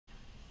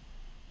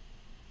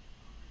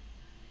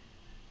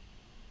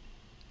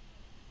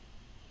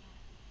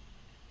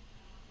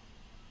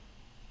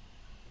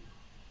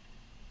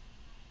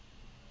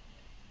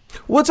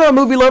What's up,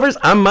 movie lovers?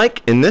 I'm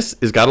Mike, and this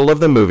is Gotta Love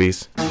Them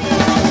Movies.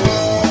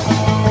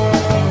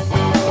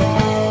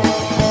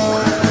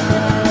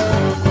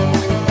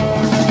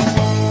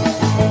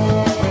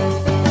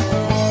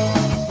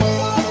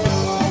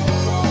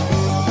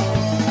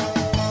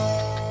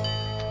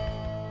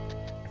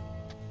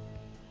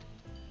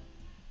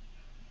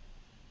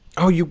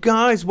 Oh, you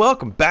guys,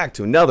 welcome back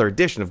to another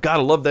edition of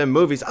Gotta Love Them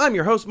Movies. I'm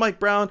your host, Mike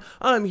Brown.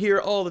 I'm here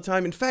all the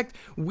time. In fact,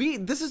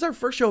 this is our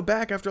first show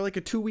back after like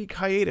a 2-week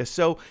hiatus.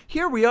 So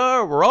here we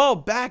are. We're all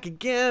back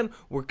again.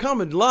 We're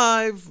coming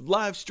live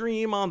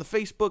stream on the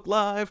Facebook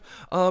Live.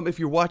 If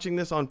you're watching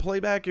this on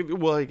playback,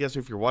 well, I guess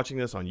if you're watching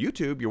this on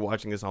YouTube, you're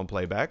watching this on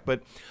playback.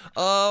 But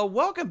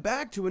welcome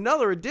back to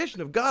another edition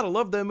of Gotta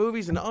Love Them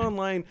Movies, an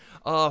online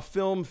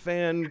film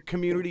fan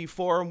community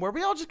forum where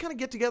we all just kind of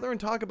get together and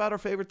talk about our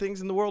favorite things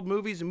in the world,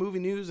 movies and movie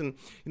news and,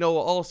 you know,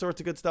 all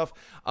sorts of good stuff.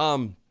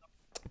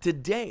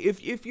 Today,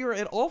 if you're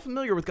at all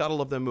familiar with Gotta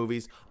Love Them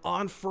Movies,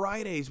 on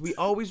Fridays, we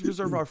always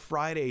reserve our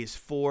Fridays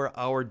for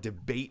our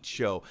debate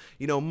show.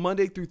 You know,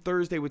 Monday through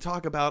Thursday, we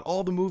talk about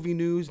all the movie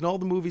news and all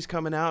the movies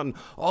coming out and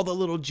all the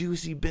little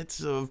juicy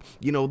bits of,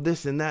 you know,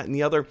 this and that and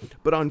the other.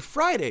 But on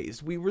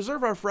Fridays, we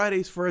reserve our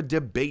Fridays for a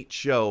debate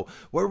show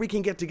where we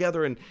can get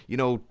together and, you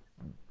know,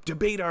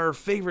 debate our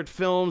favorite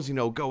films, you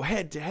know, go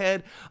head to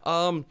head.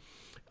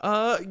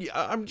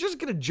 I'm just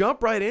going to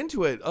jump right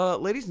into it.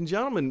 Ladies and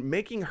gentlemen,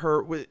 making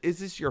her, is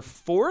this your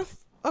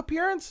fourth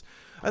appearance?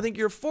 I think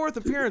your fourth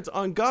appearance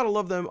on Gotta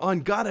Love Them, on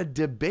Gotta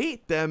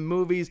Debate Them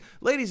Movies.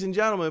 Ladies and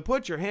gentlemen,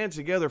 put your hands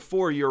together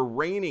for your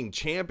reigning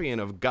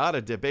champion of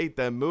Gotta Debate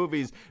Them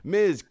Movies,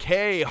 Ms.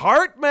 Kae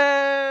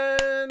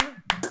Hartman.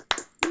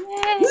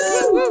 Yay.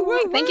 Woo, woo,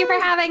 woo, Thank you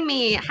for having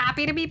me.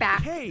 Happy to be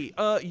back. Hey,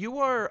 you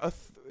are a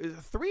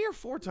 3 or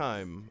 4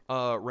 time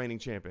reigning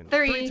champion?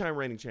 3-time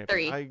reigning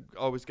champion. 3. I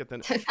always get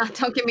that.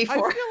 Don't give me 4.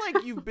 I feel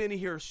like you've been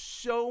here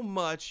so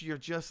much. You're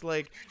just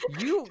like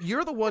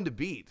you're the one to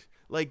beat.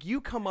 Like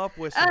you come up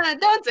with.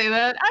 Don't say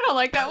that. I don't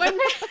like that one.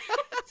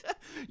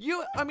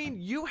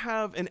 You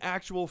have an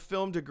actual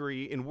film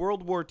degree in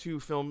World War II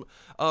film,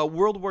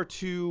 World War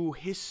II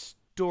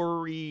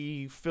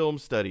history film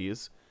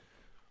studies.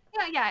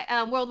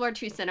 Yeah, World War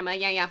II cinema,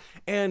 yeah.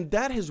 And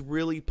that has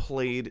really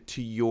played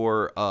to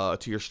your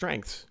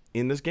strengths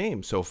in this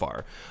game so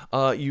far.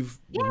 You've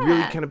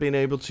really kind of been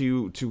able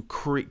to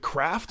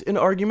craft an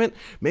argument,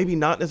 maybe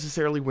not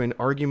necessarily when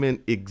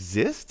argument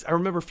exists. I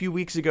remember a few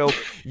weeks ago,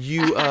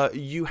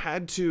 you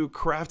had to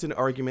craft an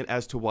argument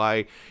as to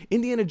why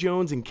Indiana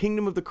Jones and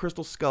Kingdom of the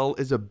Crystal Skull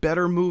is a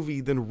better movie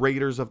than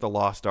Raiders of the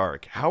Lost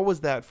Ark. How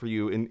was that for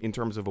you in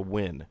terms of a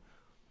win?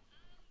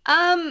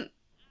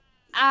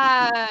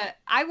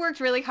 I worked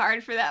really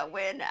hard for that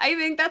win. I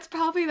think that's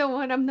probably the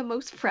one I'm the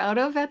most proud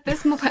of at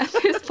this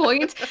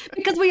point,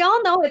 because we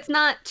all know it's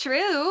not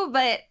true,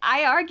 but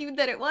I argued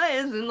that it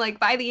was, and like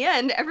by the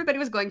end, everybody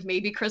was going,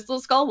 maybe Crystal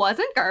Skull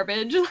wasn't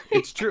garbage.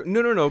 It's true.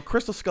 No.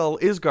 Crystal Skull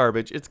is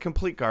garbage. It's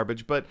complete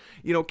garbage. But,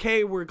 you know,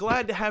 Kae, we're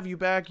glad to have you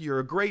back. You're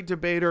a great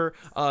debater.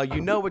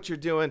 You know what you're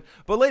doing.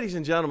 But ladies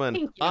and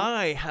gentlemen,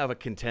 I have a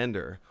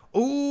contender.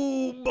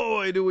 Oh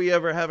boy, do we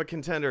ever have a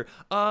contender.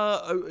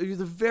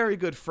 He's a very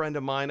good friend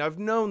of mine. I've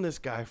known this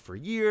guy for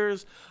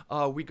years.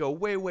 We go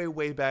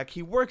way back.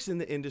 He works in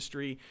the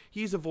industry.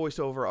 He's a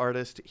voiceover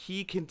artist.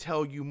 He can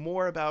tell you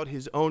more about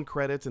his own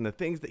credits and the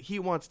things that he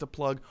wants to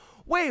plug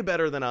way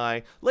better than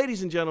I.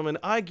 Ladies and gentlemen,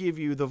 I give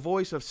you the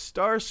voice of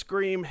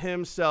Starscream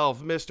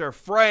himself, Mr.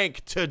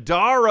 Frank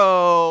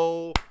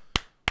Todaro.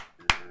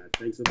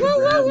 Thanks so much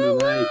for having me,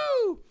 Mike.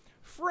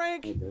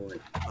 Frank, oh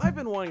I've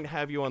been wanting to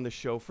have you on the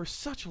show for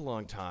such a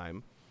long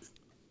time.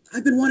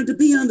 I've been wanting to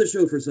be on the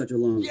show for such a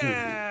long time.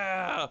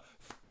 Yeah!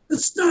 The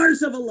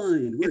stars have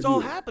aligned. It's all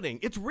happening.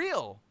 It's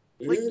real.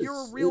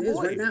 You're a real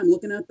boy. Right now, I'm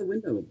looking out the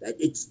window.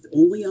 It's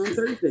only on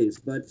Thursdays,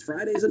 but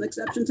Friday's an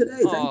exception today.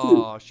 Thank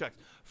you. Oh, shucks.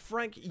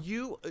 Frank,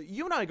 you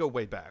and I go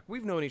way back.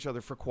 We've known each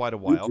other for quite a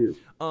while. You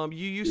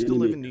used to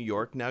live in New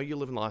York. Now you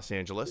live in Los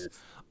Angeles. Yes.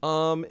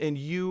 And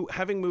you,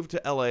 having moved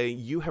to LA,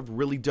 you have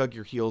really dug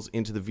your heels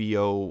into the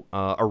VO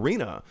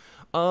arena.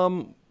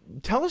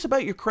 Tell us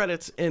about your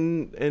credits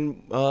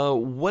and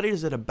what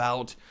is it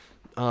about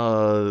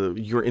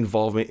your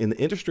involvement in the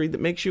industry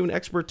that makes you an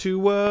expert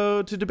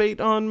to debate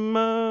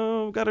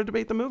on Gotta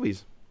Debate the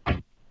Movies?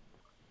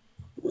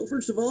 Well,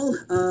 first of all,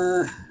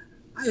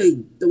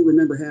 I don't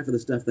remember half of the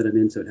stuff that I'm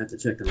in, so I'd have to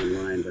check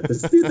online. But the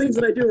few things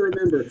that I do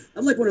remember,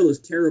 I'm like one of those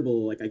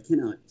terrible, like I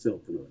cannot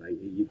self-promote.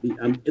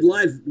 I'm in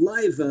live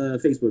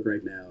Facebook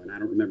right now, and I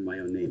don't remember my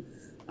own name.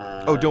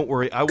 Oh, don't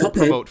worry, I will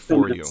promote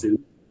for you.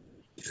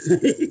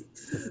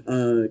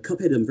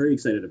 Cuphead, I'm very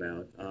excited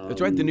about.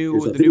 That's right, the new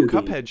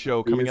Cuphead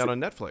show coming out on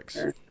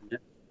Netflix.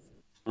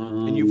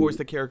 And you voice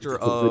the character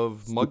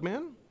of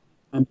Mugman?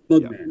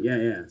 Mugman,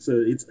 yeah.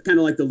 So it's kind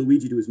of like the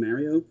Luigi to his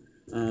Mario.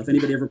 If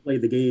anybody ever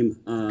played the game,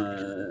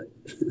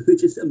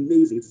 which is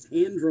amazing, it's a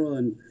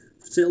hand-drawn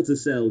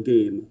cell-to-cell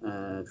game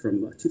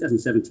from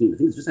 2017. I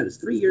think it just had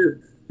its 3-year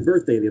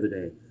birthday the other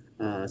day.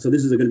 So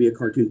this is going to be a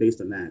cartoon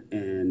based on that.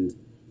 And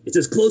it's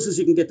as close as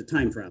you can get to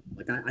time travel.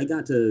 Like I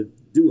got to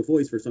do a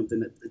voice for something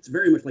that it's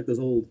very much like those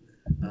old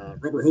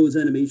rubber hose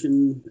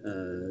animation,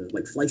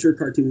 like Fleischer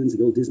cartoons,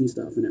 the old Disney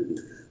stuff and everything.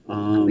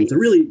 So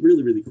really,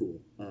 really, really cool.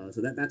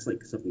 So that's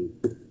like something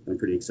I'm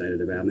pretty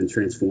excited about. And then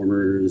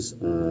Transformers,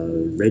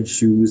 Red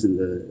Shoes, and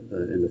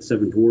the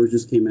Seven Dwarfs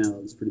just came out.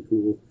 It's pretty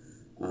cool.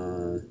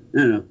 I don't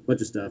know, a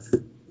bunch of stuff. You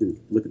can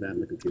look at that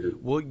on the computer.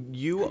 Well,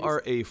 you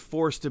are a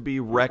force to be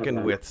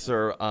reckoned with,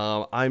 sir.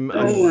 I'm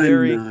not.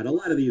 A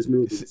lot of these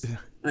movies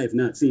I have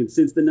not seen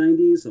since the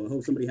 90s, so I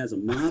hope somebody has a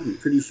mob. I'm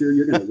pretty sure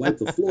you're going to wipe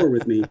the floor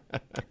with me,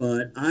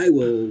 but I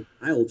will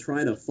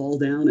try to fall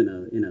down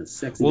in a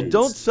sexy dance.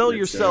 Don't sell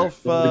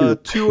yourself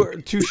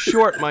too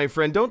short, my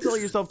friend. Don't sell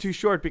yourself too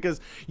short, because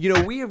you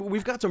know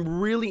we've got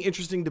some really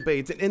interesting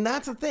debates, and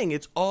that's the thing.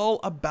 It's all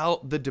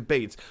about the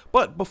debates.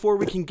 But before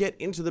we can get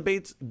into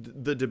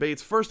the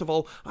debates, first of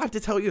all, I have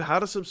to tell you how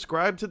to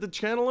subscribe to the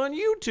channel on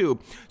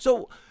YouTube.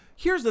 So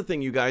here's the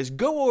thing, you guys.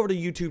 Go over to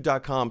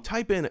youtube.com,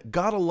 type in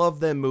Gotta Love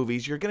Them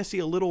Movies. You're going to see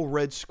a little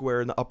red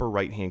square in the upper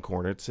right-hand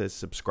corner. It says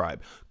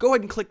subscribe. Go ahead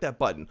and click that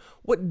button.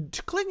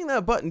 What clicking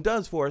that button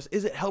does for us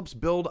is it helps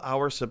build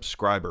our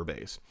subscriber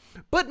base.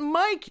 But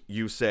Mike,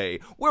 you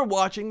say, we're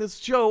watching this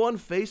show on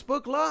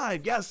Facebook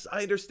Live. Yes,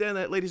 I understand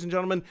that, ladies and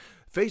gentlemen.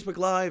 Facebook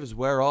Live is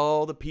where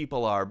all the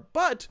people are,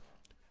 but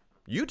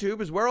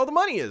YouTube is where all the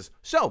money is.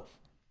 So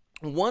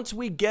once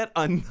we get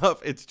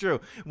enough, it's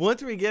true,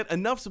 once we get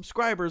enough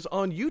subscribers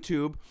on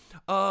YouTube,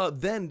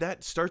 then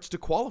that starts to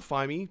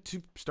qualify me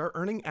to start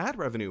earning ad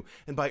revenue.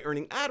 And by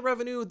earning ad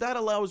revenue, that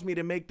allows me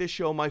to make this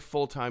show my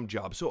full-time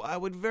job. So I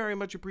would very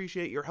much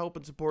appreciate your help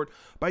and support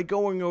by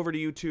going over to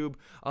YouTube,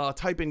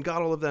 type in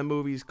Gotta Love Them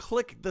Movies,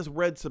 click this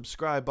red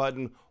subscribe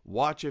button,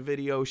 watch a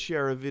video,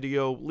 share a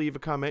video, leave a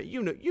comment.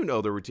 You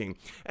know the routine.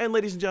 And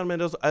ladies and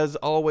gentlemen, as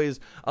always,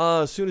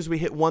 as soon as we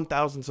hit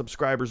 1,000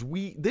 subscribers,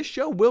 this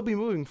show will be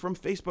moving from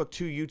Facebook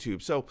to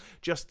YouTube. So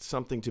just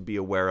something to be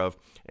aware of,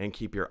 and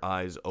keep your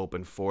eyes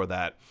open for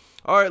that.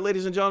 All right,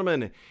 ladies and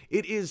gentlemen,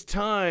 it is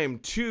time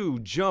to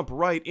jump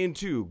right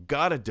into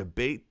Gotta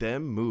Debate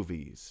Them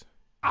Movies.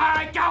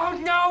 I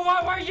don't know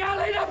what we're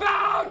yelling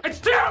about!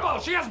 It's terrible!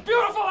 She has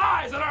beautiful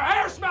eyes and her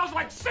hair smells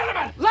like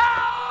cinnamon!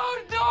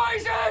 Loud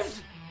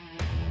noises!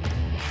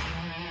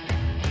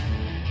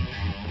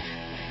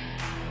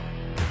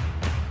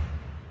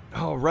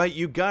 All right,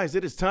 you guys,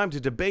 it is time to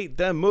debate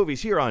them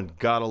movies here on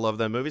Gotta Love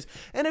Them Movies.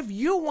 And if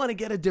you want to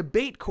get a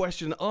debate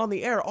question on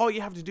the air, all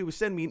you have to do is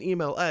send me an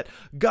email at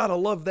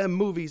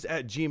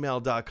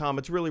gottalovethemovies@gmail.com.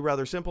 It's really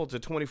rather simple. It's a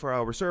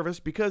 24-hour service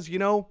because, you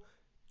know,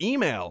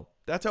 email.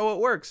 That's how it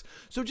works.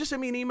 So just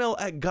send me an email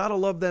at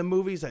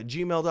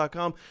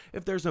gottalovethemovies@gmail.com.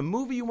 If there's a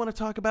movie you want to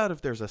talk about,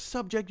 if there's a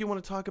subject you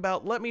want to talk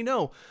about, let me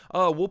know.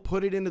 We'll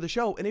put it into the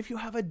show. And if you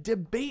have a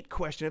debate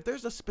question, if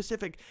there's a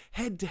specific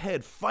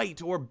head-to-head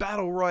fight or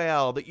battle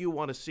royale that you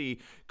want to see,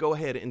 go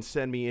ahead and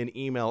send me an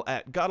email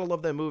at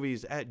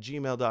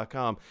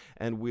gottalovethemovies@gmail.com,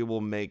 and we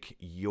will make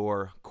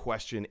your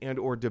question and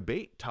or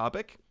debate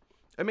topic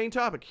a main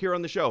topic here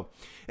on the show.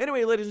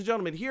 Anyway, ladies and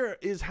gentlemen, here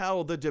is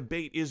how the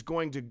debate is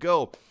going to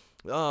go.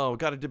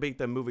 Gotta Debate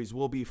Them Movies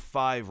will be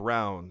 5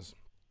 rounds.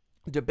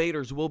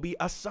 Debaters will be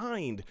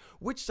assigned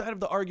which side of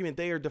the argument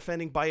they are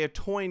defending by a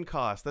coin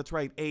toss. That's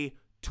right, a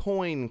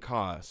coin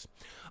toss.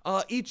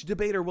 Each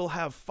debater will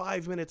have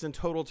 5 minutes in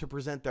total to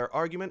present their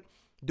argument.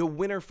 The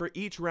winner for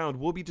each round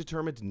will be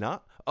determined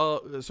the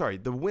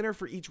winner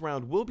for each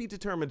round will be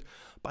determined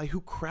by who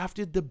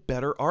crafted the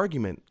better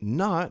argument,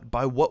 not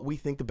by what we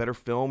think the better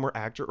film or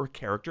actor or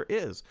character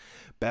is.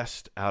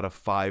 Best out of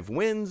 5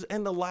 wins,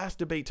 and the last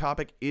debate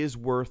topic is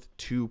worth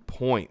 2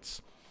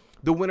 points.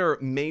 The winner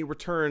may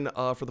return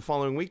for the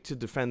following week to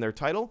defend their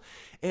title,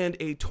 and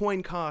a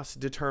coin toss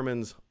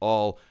determines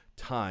all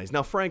ties.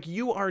 Now, Frank,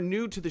 you are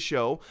new to the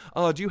show.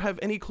 Do you have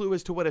any clue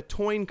as to what a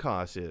coin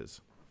toss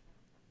is?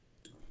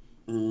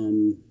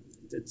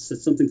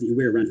 It's something that you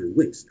wear around your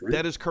waist, right?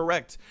 That is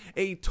correct.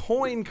 A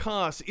coin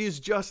toss is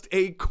just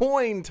a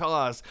coin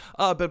toss.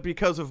 But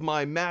because of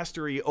my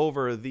mastery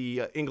over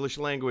the English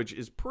language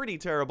is pretty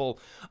terrible,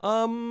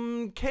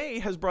 Kay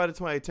has brought it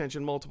to my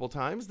attention multiple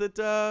times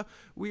that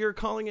we are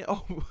calling it.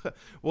 Oh,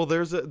 well,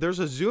 there's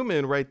a zoom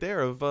in right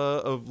there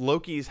of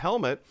Loki's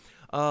helmet.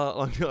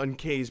 On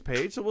Kay's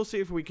page, so we'll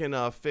see if we can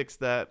fix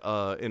that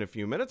in a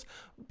few minutes.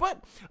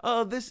 But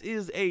this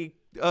is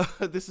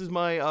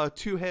my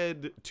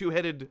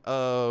two-headed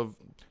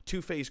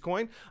two-faced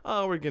coin.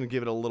 We're gonna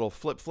give it a little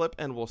flip,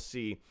 and we'll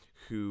see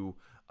who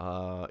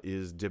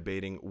is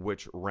debating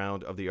which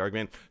round of the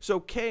argument.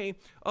 So Kay,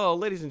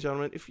 ladies and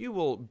gentlemen, if you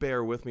will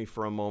bear with me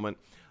for a moment.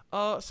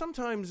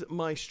 Sometimes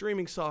my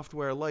streaming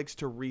software likes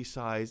to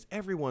resize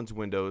everyone's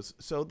windows,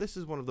 so this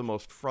is one of the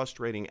most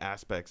frustrating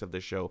aspects of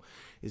the show,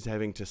 is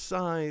having to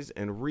size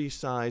and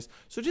resize.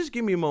 So just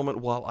give me a moment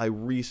while I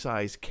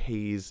resize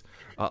Kay's.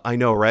 I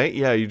know, right?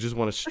 Yeah, you just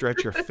want to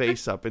stretch your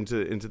face up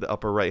into the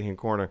upper right-hand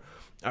corner.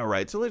 All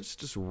right, so let's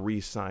just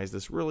resize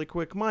this really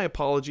quick. My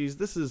apologies.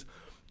 This is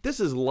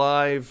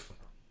live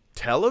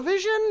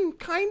television,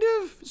 kind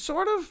of,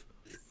 sort of.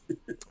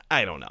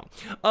 I don't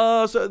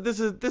know. So this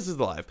is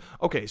live.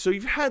 Okay, so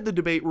you've had the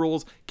debate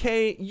rules.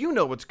 Kay, you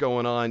know what's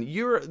going on.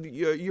 You're a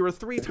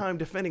 3-time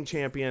defending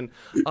champion.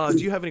 Do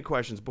you have any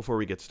questions before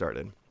we get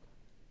started?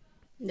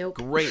 Nope.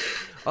 Great.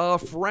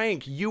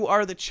 Frank, you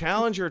are the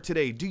challenger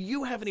today. Do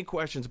you have any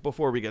questions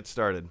before we get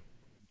started?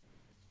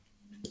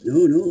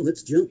 No,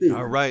 let's jump in.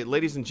 All right,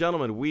 ladies and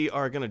gentlemen, we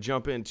are going to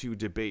jump into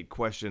debate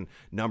question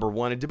number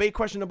 1. And debate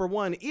question number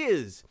 1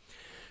 is: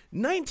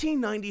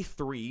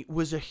 1993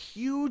 was a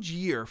huge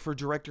year for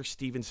director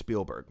Steven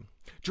Spielberg.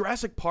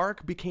 Jurassic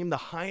Park became the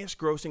highest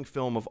grossing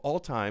film of all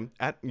time.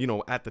 At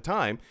the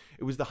time,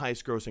 it was the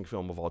highest grossing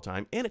film of all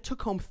time, and it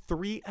took home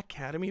 3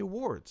 Academy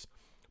Awards.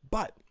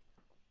 But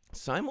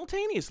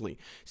simultaneously,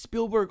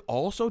 Spielberg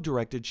also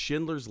directed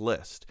Schindler's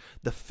List,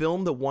 the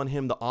film that won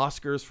him the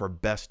Oscars for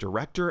Best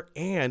Director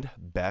and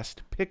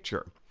Best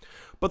Picture.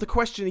 But the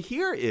question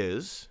here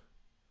is,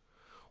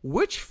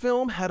 which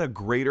film had a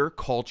greater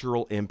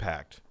cultural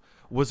impact?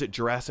 Was it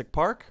Jurassic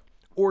Park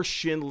or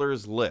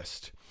Schindler's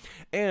List?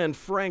 And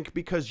Frank,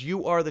 because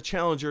you are the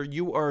challenger,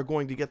 you are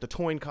going to get the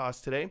coin toss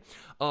today.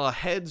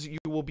 Heads, you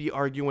will be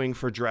arguing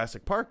for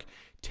Jurassic Park.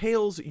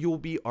 Tails, you will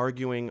be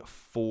arguing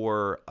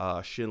for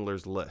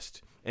Schindler's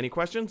List. Any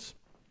questions?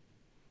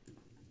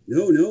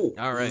 No.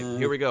 All right,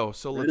 here we go.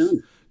 So right let's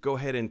on. go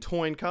ahead and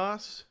coin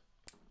toss.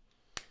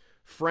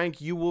 Frank,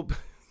 you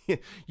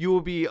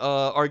will be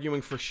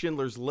arguing for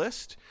Schindler's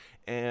List,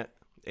 and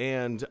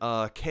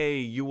Kay,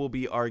 you will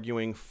be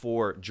arguing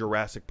for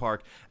Jurassic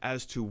Park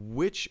as to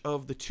which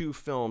of the 2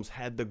 films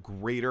had the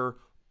greater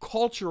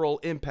cultural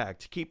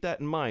impact. Keep that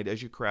in mind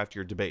as you craft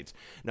your debates.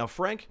 Now,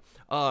 Frank,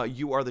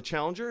 you are the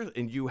challenger,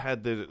 and you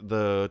had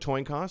the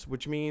coin toss,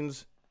 which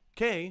means,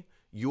 Kay,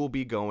 you will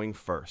be going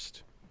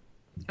first.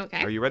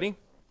 Okay. Are you ready?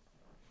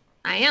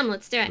 I am.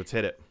 Let's do it. Let's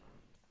hit it.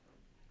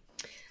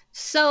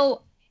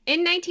 So,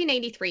 in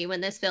 1983, when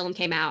this film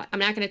came out, I'm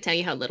not going to tell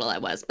you how little I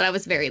was, but I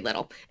was very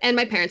little. And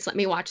my parents let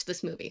me watch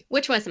this movie,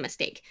 which was a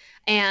mistake.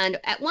 And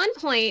at one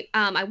point,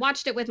 I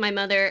watched it with my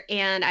mother,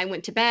 and I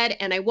went to bed,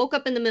 and I woke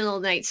up in the middle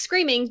of the night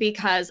screaming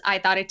because I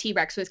thought a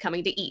T-Rex was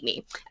coming to eat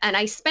me. And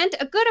I spent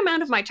a good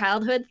amount of my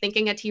childhood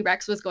thinking a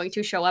T-Rex was going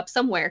to show up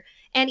somewhere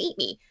and eat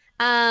me.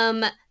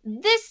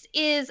 This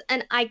is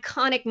an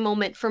iconic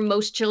moment for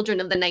most children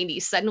of the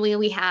 90s. Suddenly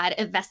we had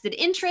a vested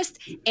interest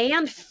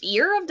and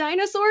fear of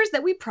dinosaurs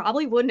that we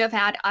probably wouldn't have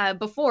had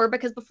before,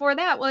 because before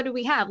that, what do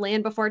we have?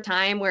 Land Before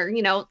Time, where,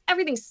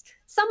 everything's,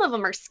 some of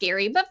them are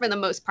scary, but for the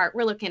most part,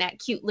 we're looking at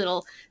cute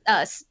little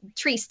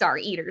tree star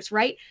eaters,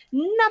 right?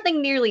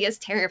 Nothing nearly as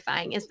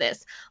terrifying as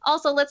this.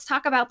 Also, let's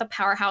talk about the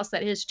powerhouse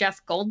that is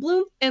Jeff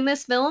Goldblum in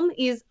this film.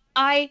 He's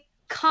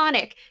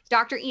iconic.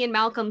 Dr. Ian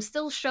Malcolm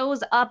still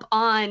shows up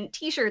on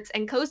t-shirts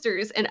and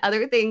coasters and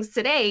other things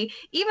today,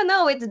 even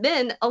though it's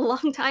been a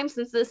long time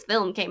since this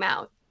film came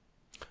out.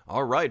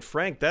 All right,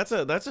 Frank, that's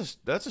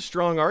a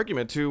strong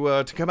argument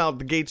to come out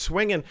the gate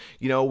swinging.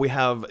 We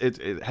have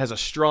it has a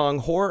strong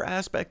horror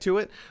aspect to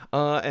it,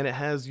 and it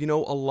has a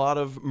lot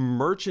of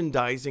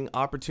merchandising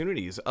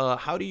opportunities.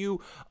 How do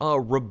you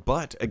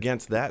rebut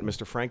against that,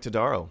 Mr. Frank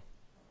Todaro?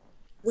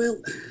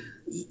 Well,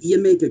 you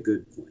make a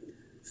good point.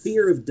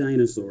 Fear of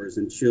dinosaurs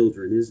in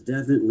children is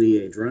definitely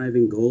a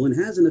driving goal and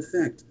has an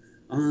effect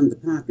on the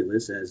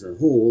populace as a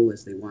whole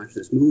as they watch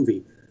this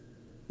movie.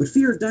 But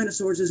fear of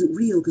dinosaurs isn't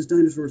real because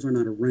dinosaurs are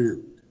not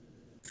around.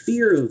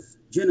 Fear of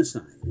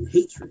genocide and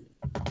hatred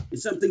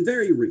is something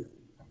very real.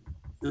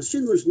 Now,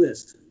 Schindler's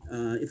List,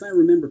 if I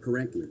remember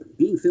correctly,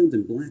 being filmed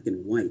in black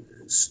and white,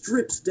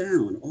 strips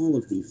down all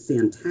of the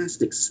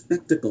fantastic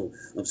spectacle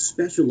of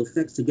special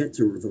effects to get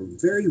to the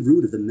very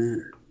root of the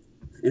matter.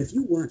 And if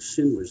you watch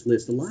Schindler's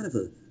List, a lot of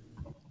the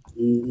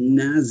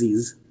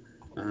Nazis,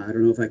 I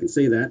don't know if I can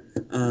say that.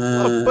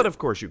 But of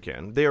course you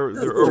can. They're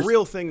a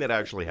real thing that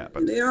actually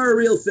happened. They are a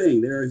real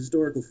thing. They're a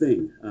historical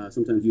thing.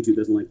 Sometimes YouTube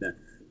doesn't like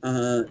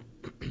that.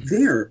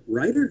 They're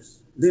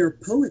writers. They're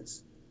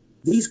poets.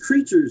 These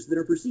creatures that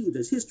are perceived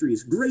as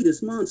history's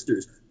greatest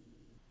monsters,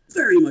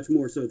 very much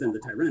more so than the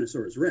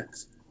Tyrannosaurus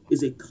Rex,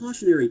 is a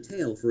cautionary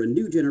tale for a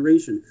new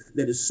generation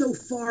that is so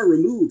far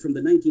removed from the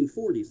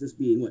 1940s, this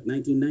being,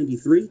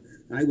 1993?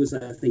 I was,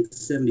 I think,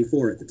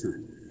 74 at the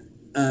time.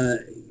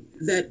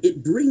 That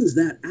it brings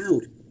that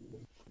out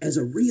as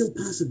a real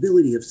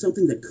possibility of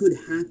something that could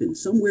happen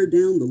somewhere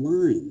down the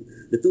line,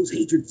 that those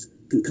hatreds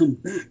can come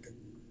back.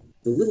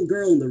 The little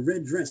girl in the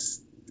red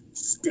dress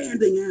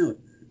standing out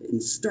in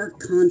stark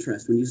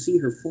contrast when you see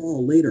her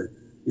fall later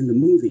in the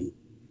movie,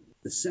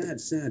 the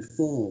sad, sad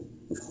fall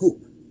of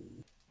hope,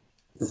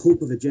 the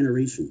hope of a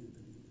generation,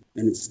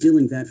 and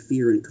instilling that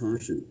fear and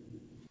caution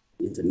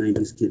into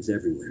 90s kids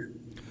everywhere.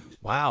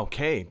 Wow,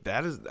 Kay,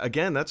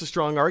 that's a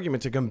strong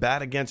argument to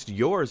combat against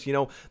yours.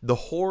 The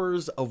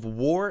horrors of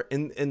war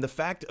and the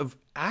fact of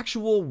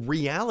actual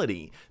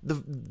reality,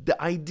 the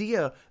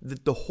idea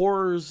that the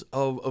horrors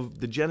of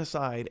the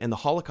genocide and the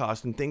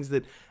Holocaust and things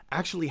that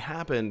actually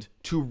happened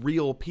to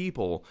real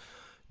people,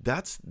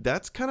 that's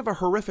kind of a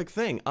horrific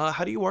thing.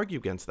 How do you argue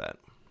against that?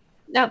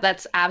 No,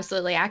 that's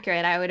absolutely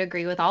accurate. I would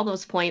agree with all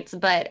those points,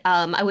 but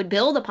I would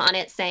build upon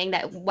it saying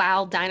that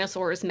while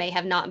dinosaurs may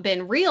have not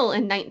been real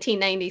in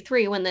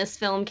 1993 when this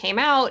film came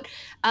out,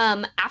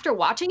 after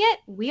watching it,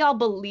 we all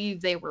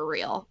believe they were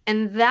real,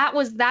 and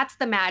that's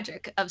the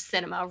magic of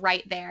cinema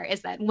right there.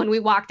 Is that when we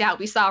walked out,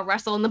 we saw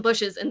Russell in the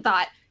bushes and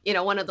thought,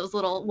 one of those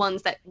little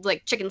ones that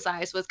like chicken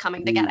size was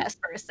coming to get Mm. us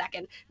for a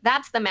second.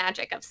 That's the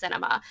magic of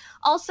cinema.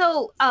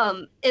 Also,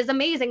 as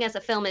amazing as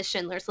a film as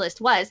Schindler's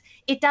List was,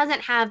 it doesn't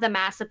have the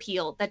mass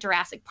appeal that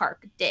Jurassic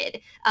Park did.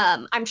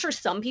 I'm sure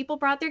some people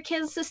brought their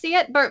kids to see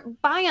it,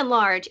 but by and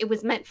large, it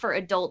was meant for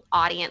adult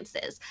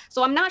audiences.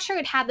 So I'm not sure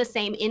it had the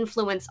same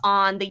influence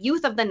on the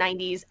youth of the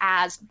 90s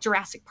as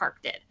Jurassic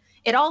Park did.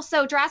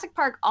 Jurassic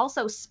Park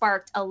also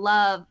sparked a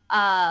love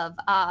of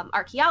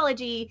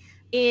archaeology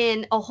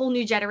in a whole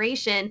new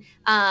generation,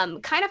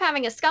 kind of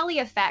having a Scully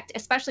effect,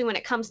 especially when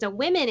it comes to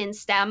women in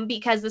STEM,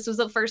 because this was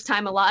the first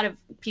time a lot of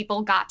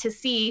people got to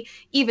see,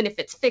 even if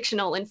it's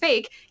fictional and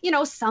fake,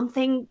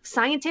 something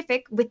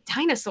scientific with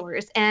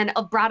dinosaurs, and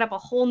brought up a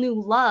whole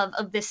new love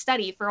of this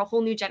study for a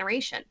whole new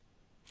generation.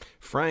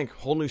 Frank,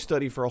 whole new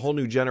study for a whole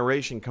new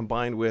generation,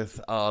 combined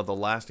with the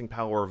lasting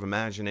power of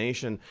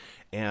imagination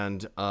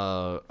and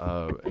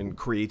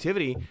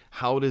creativity.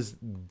 How does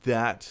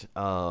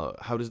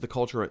the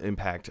cultural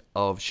impact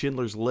of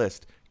Schindler's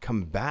List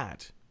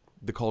combat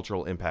the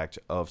cultural impact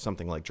of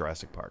something like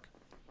Jurassic Park?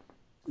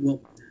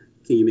 Well,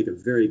 King, you make a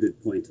very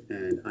good point,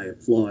 and I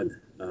applaud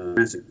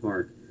Jurassic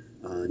Park,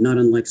 not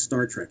unlike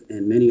Star Trek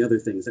and many other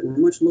things that were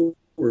much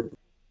lower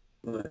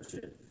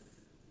budget.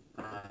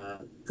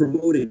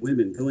 Promoting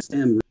women, going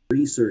STEM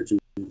research, and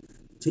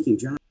taking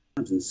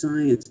jobs in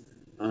science.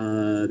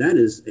 That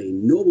is a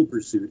noble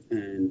pursuit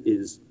and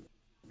is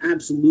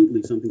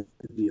absolutely something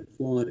to be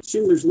applauded.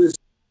 Schindler's List,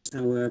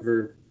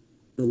 however,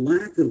 the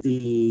lack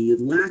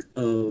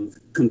of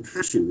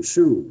compassion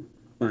shown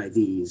by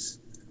these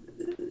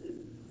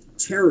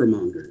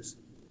terrormongers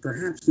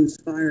perhaps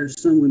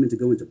inspires some women to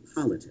go into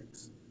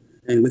politics.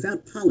 And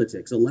without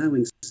politics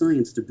allowing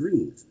science to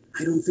breathe,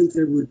 I don't think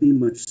there would be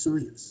much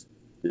science.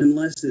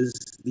 Unless as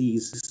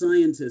these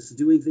scientists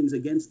doing things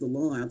against the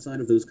law outside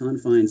of those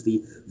confines,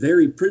 the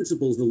very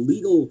principles, the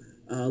legal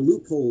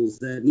loopholes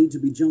that need to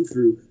be jumped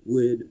through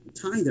would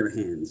tie their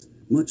hands,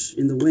 much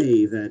in the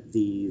way that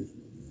the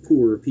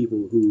poor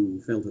people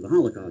who fell to the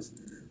Holocaust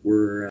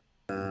were.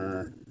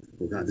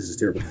 Oh God, this is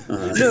terrible.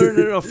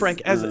 No,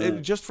 Frank. As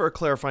just for a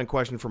clarifying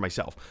question for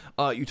myself,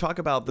 you talk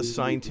about the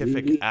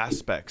scientific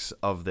aspects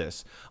of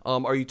this.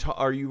 Are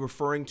you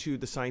referring to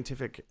the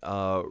scientific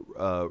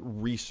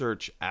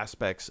research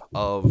aspects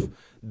of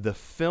the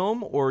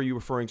film, or are you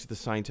referring to the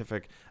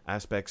scientific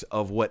aspects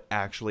of what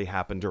actually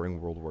happened during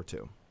World War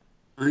II?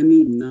 I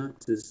mean, not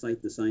to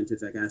cite the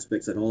scientific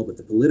aspects at all, but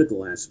the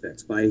political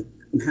aspects. By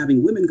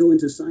having women go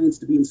into science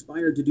to be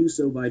inspired to do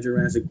so by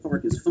Jurassic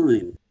Park is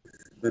fine.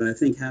 But I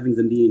think having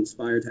them be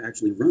inspired to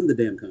actually run the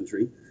damn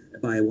country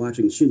by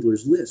watching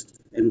Schindler's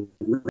List and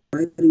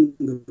righting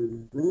the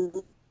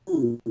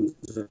wrongs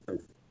of our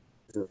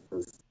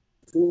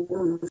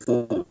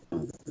forefathers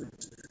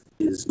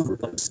is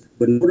complex.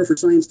 But in order for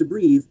science to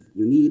breathe,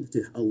 you need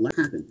to allow it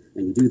to happen,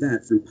 and you do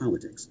that through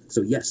politics.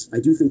 So yes, I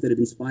do think that it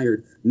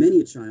inspired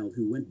many a child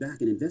who went back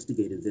and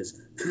investigated this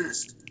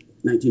past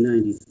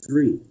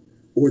 1993,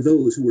 or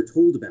those who were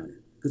told about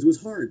it, because it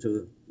was hard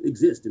to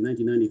exist in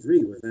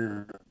 1993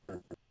 without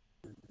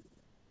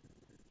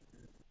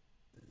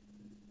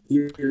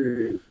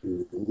hearing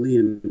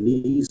Liam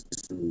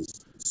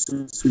Neeson's.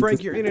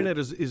 Frank, your internet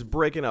is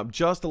breaking up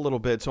just a little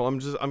bit, so I'm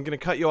going to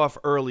cut you off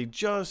early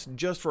just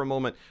for a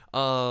moment.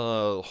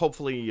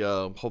 Hopefully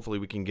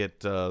we can get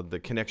the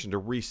connection to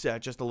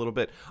reset just a little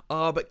bit.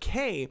 But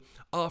Kay,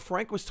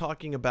 Frank was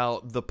talking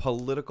about the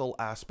political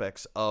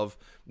aspects of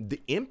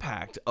the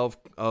impact of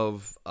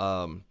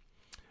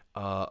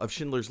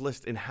Schindler's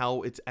List and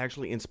how it's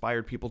actually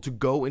inspired people to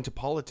go into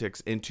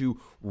politics and to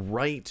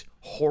right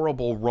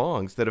horrible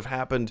wrongs that have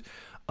happened.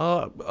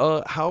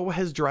 How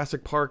has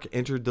Jurassic Park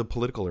entered the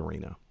political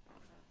arena?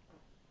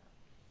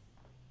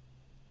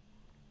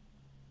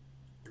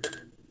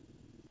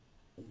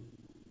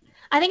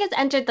 I think it's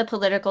entered the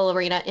political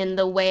arena in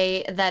the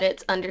way that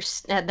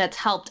that's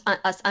helped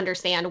us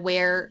understand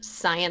where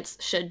science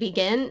should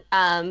begin.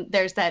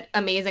 There's that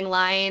amazing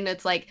line.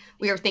 It's like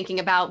we were thinking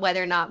about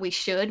whether or not we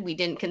should. We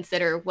didn't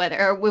consider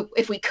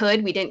if we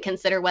could. We didn't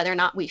consider whether or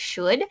not we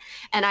should.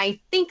 And I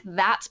think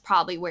that's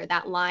probably where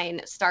that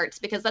line starts,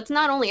 because that's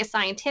not only a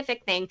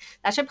scientific thing.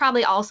 That should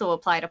probably also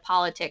apply to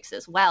politics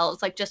as well.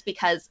 It's like just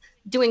because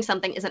doing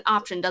something is an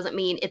option doesn't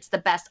mean it's the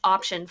best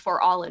option for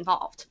all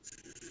involved.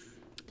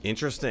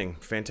 Interesting.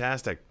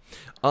 Fantastic.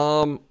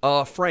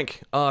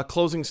 Frank,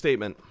 closing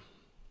statement.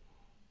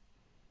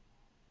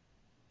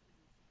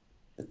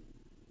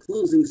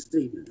 Closing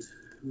statement.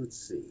 Let's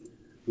see.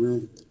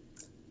 Well,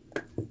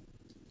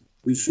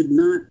 we should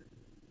not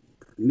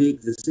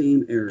make the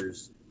same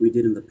errors we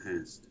did in the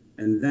past.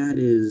 And that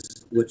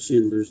is what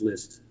Schindler's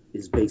List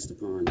is based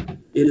upon.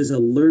 It is a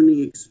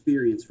learning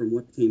experience from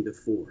what came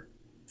before.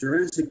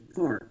 Jurassic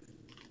Park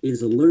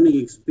is a learning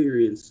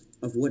experience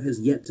of what has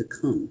yet to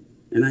come.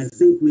 And I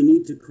think we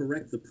need to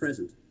correct the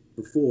present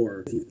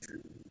before the future.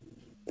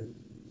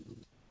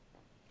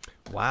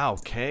 Wow,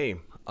 Kay.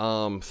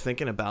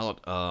 Thinking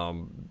about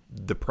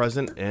the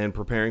present and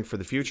preparing for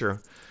the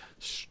future.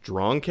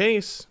 Strong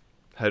case.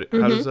 How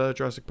does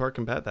Jurassic Park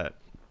combat that?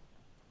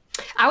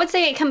 I would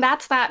say it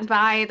combats that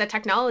by the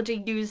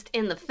technology used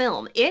in the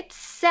film. It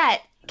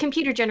set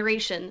computer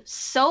generation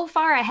so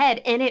far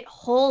ahead and it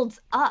holds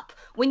up.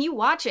 When you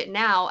watch it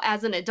now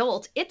as an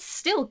adult, it's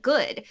still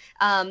good.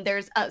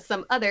 There's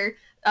some other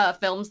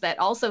films that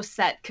also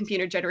set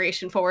computer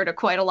generation forward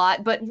quite a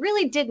lot, but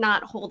really did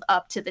not hold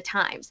up to the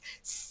times.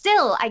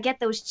 Still, I get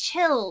those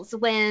chills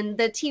when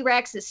the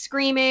T-Rex is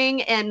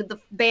screaming and the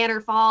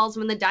banner falls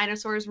when the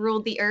dinosaurs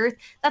ruled the earth.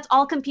 That's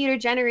all computer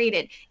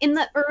generated in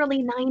the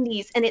early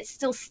 90s, and it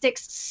still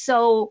sticks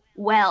so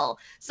well.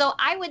 So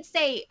I would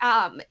say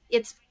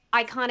it's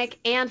iconic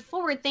and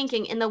forward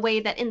thinking in the way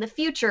that in the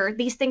future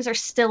these things are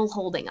still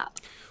holding up.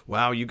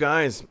 Wow, you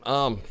guys,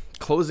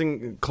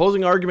 closing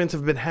arguments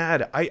have been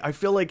had. I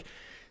feel like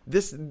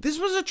this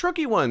was a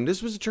tricky one.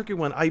 This was a tricky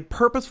one. I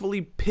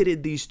purposefully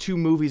pitted these two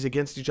movies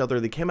against each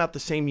other. They came out the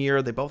same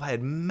year. They both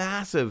had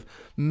massive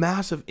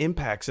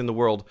impacts in the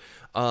world.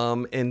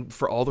 And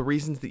for all the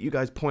reasons that you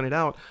guys pointed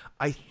out,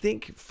 I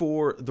think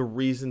for the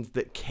reasons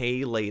that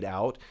Kay laid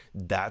out,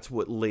 that's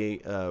what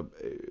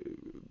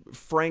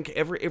Frank,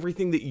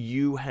 everything that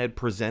you had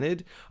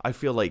presented, I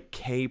feel like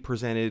Kay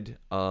presented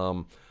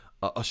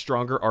a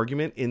stronger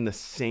argument in the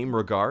same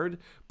regard,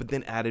 but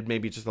then added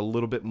maybe just a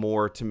little bit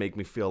more to make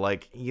me feel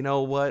like, you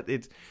know what,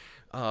 it's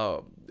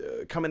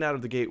coming out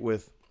of the gate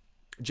with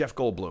Jeff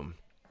Goldblum,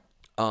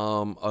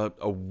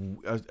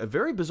 a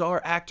very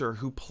bizarre actor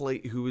who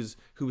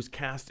was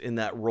cast in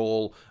that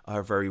role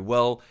very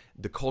well.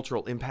 The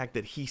cultural impact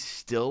that he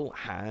still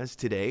has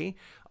today,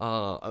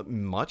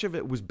 much of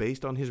it was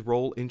based on his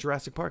role in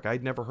Jurassic Park.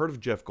 I'd never heard of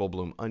Jeff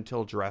Goldblum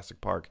until Jurassic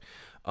Park.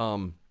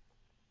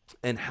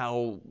 And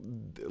how,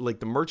 like,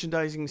 the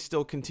merchandising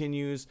still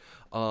continues,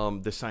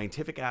 the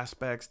scientific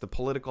aspects, the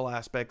political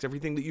aspects,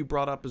 everything that you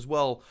brought up as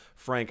well,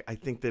 Frank. I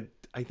think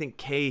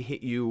Kay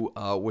hit you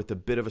with a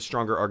bit of a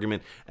stronger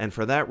argument, and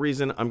for that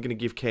reason, I'm going to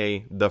give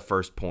Kay the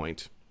first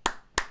point.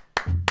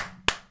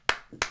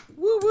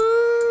 Woo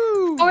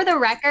woo! For the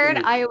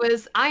record, I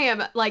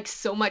am like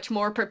so much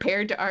more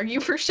prepared to argue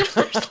for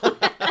Schindler's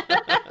List.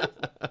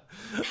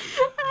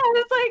 I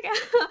was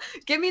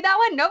like, give me that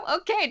one. Nope.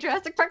 Okay,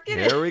 Jurassic Park did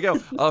it. There we go.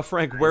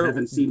 Frank, I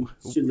haven't seen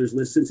Schindler's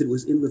List since it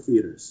was in the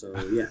theaters, so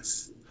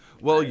yes.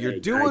 Well, you're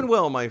doing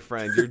well, my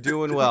friend. You're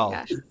doing well.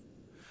 Gosh.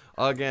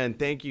 Again,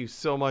 thank you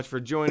so much for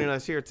joining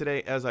us here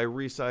today as I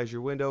resize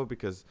your window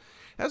because,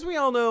 as we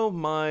all know,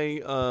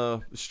 my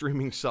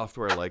streaming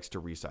software likes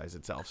to resize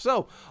itself.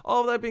 So,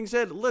 all of that being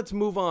said, let's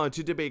move on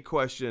to debate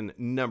question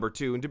number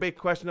 2. And debate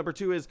question number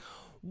 2 is,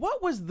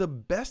 what was the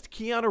best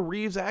Keanu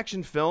Reeves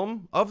action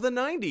film of the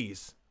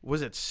 90s?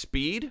 Was it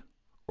Speed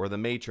or The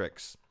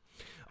Matrix?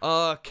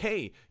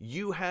 Kay,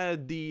 you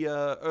had the,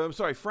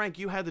 Frank,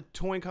 you had the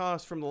coin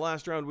cost from the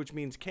last round, which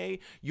means Kay,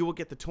 you will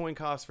get the coin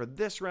cost for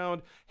this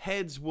round.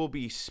 Heads will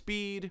be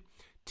Speed,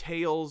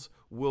 tails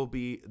will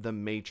be The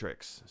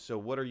Matrix. So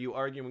what are you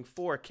arguing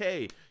for?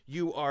 Kay,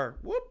 you are,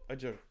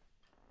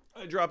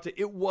 I dropped it.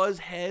 It was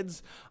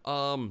heads.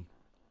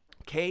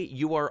 Kay,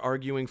 you are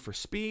arguing for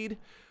Speed.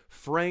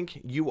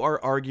 Frank, you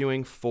are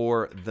arguing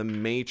for The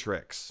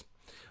Matrix.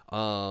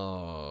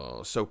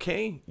 So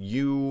Kay,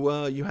 you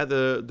had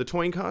the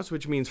coin cost,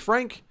 which means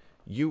Frank,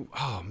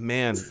 oh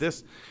man,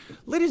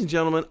 ladies and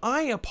gentlemen,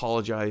 I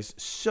apologize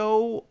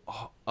so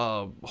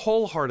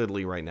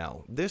wholeheartedly right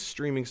now. This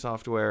streaming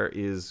software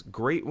is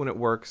great when it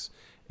works,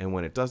 and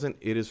when it doesn't,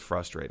 it is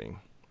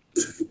frustrating.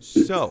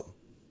 So,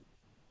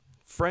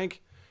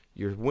 Frank,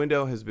 your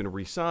window has been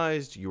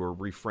resized, you are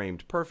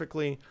reframed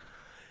perfectly,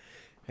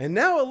 and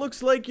now it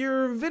looks like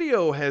your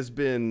video has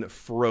been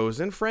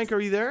frozen. Frank, are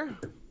you there?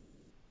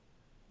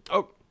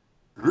 Oh,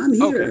 I'm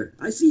here.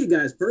 Okay. I see you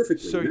guys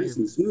perfectly, so nice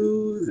and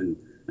smooth, and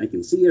I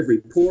can see every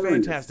pore.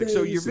 Fantastic. On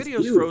your face. So your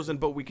video's frozen,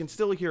 but we can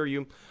still hear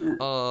you.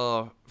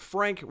 Yeah.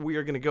 Frank, we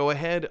are going to go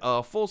ahead,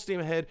 full steam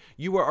ahead.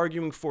 You are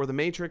arguing for The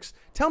Matrix.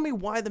 Tell me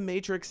why The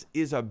Matrix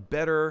is a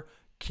better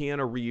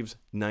Keanu Reeves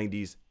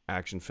 90s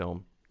action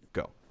film.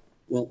 Go.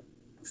 Well,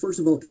 first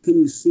of all, can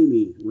you see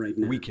me right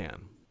now? We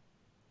can.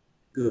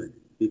 Good,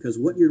 because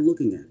what you're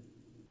looking at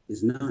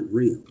is not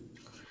real.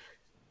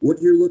 What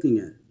you're looking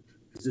at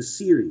is a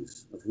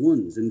series of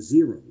ones and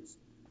zeros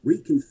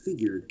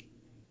reconfigured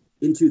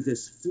into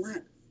this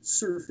flat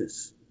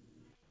surface.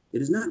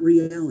 It is not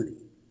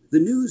reality. The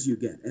news you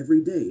get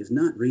every day is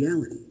not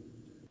reality.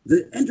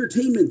 The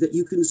entertainment that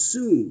you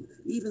consume,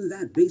 even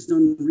that based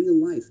on real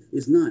life,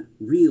 is not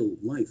real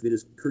life. It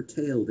is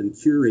curtailed and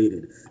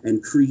curated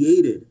and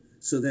created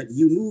so that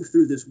you move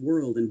through this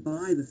world and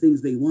buy the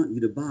things they want you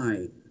to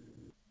buy.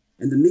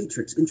 And The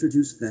Matrix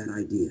introduced that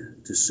idea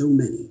to so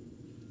many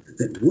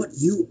that what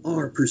you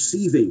are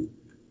perceiving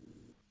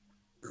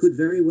could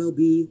very well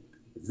be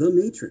The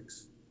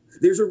Matrix.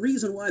 There's a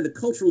reason why the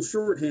cultural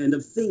shorthand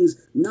of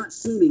things not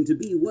seeming to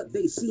be what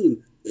they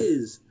seem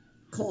is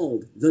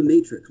called The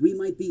Matrix. We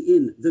might be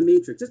in The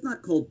Matrix. It's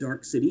not called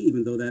Dark City,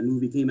 even though that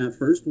movie came out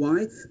first.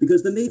 Why?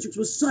 Because The Matrix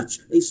was such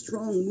a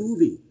strong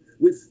movie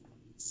with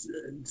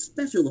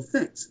special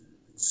effects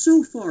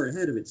so far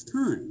ahead of its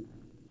time.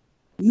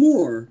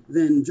 More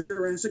than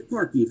Jurassic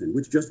Park even,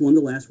 which just won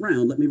the last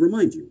round, let me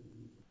remind you.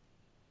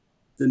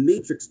 The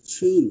Matrix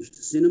changed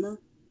cinema,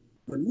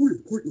 but more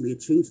importantly, it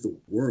changed the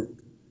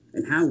world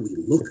and how we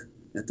look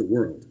at the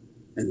world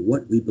and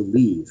what we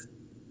believe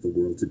the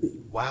world to be.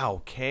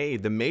 Wow, Kay,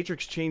 The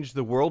Matrix changed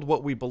the world,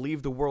 what we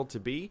believe the world to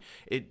be.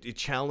 It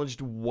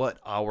challenged what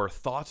our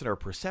thoughts and our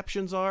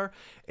perceptions are,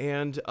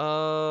 and,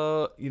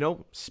 you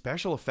know,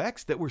 special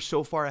effects that were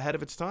so far ahead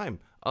of its time.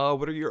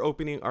 What are your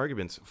opening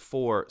arguments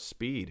for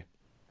Speed?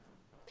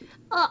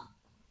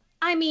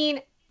 I mean,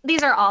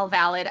 these are all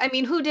valid. I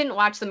mean, who didn't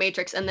watch The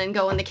Matrix and then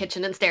go in the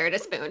kitchen and stare at a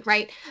spoon,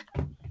 right?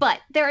 But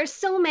there are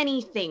so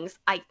many things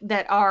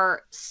that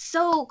are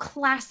so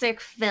classic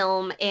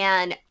film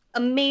and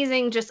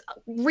amazing, just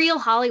real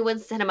Hollywood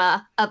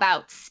cinema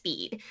about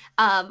speed.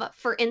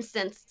 For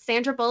instance,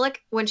 Sandra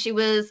Bullock, when she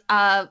was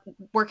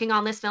working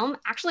on this film,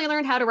 actually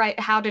learned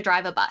how to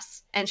drive a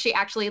bus, and she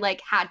actually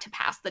had to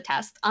pass the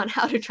test on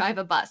how to drive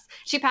a bus.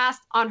 She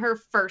passed on her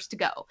first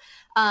go.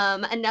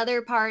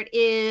 Another part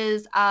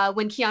is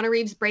when Keanu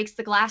Reeves breaks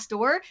the glass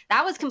door.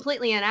 That was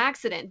completely an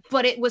accident,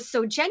 but it was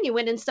so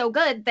genuine and so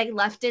good they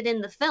left it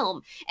in the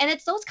film. And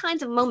it's those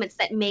kinds of moments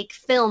that make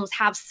films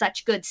have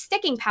such good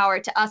sticking power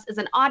to us as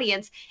an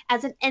audience,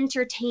 as an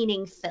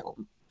entertaining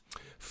film.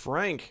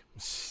 Frank,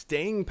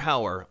 staying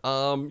power,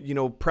 you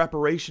know,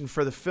 preparation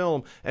for the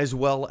film, as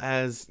well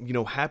as, you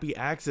know, happy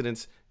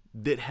accidents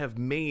that have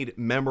made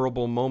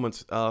memorable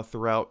moments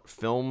throughout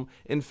film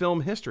and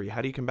film history.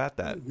 How do you combat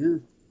that? Yeah.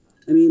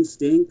 I mean,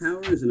 staying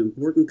power is an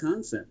important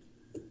concept.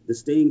 The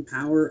staying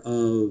power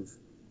of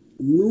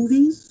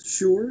movies,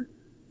 sure.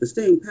 The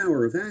staying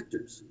power of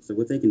actors, so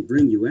what they can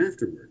bring you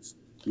afterwards,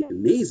 the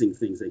amazing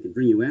things they can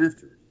bring you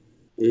after,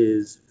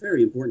 is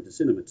very important to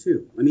cinema,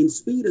 too. I mean,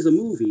 Speed is a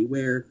movie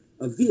where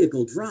a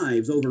vehicle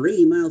drives over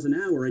 80 miles an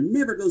hour and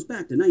never goes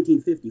back to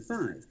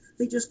 1955.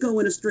 They just go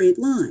in a straight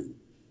line.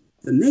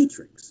 The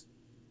Matrix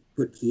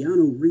put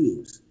Keanu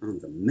Reeves on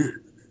the map.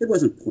 It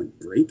wasn't Point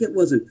Break. It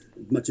wasn't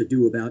Much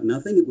Ado About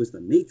Nothing. It was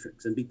The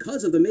Matrix. And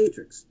because of The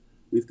Matrix,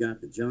 we've got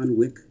the John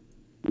Wick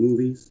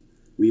movies.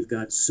 We've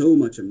got so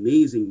many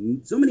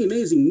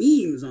amazing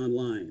memes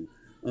online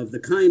of the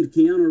kind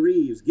Keanu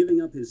Reeves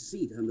giving up his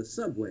seat on the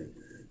subway.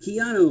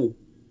 Keanu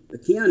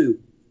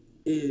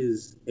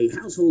is a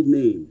household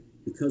name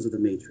because of The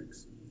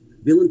Matrix.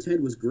 Bill and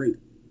Ted was great.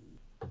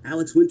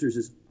 Alex Winters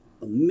is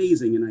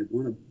amazing, and I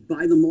want to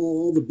buy them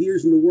all the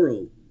beers in the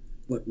world.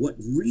 But what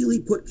really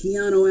put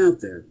Keanu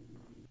out there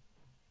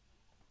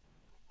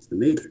is The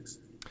Matrix.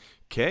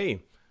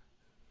 Okay.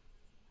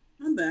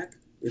 I'm back,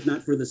 if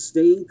not for the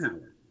staying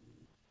power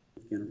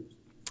of Keanu Reeves.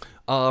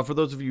 For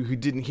those of you who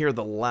didn't hear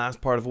the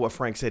last part of what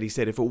Frank said, he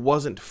said if it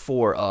wasn't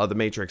for The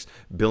Matrix,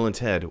 Bill and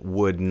Ted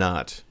would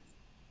not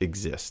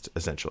exist,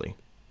 essentially.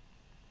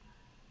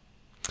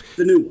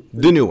 The new one.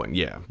 The new one,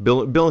 yeah.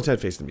 Bill and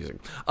Ted Face the Music.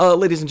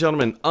 Ladies and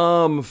gentlemen,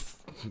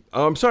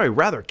 I'm sorry,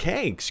 rather,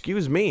 Kay,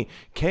 excuse me.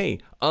 Kay,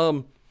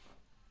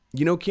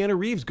 you know, Keanu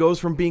Reeves goes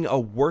from being a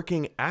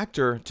working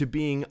actor to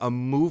being a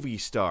movie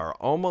star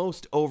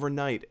almost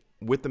overnight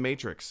with The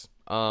Matrix.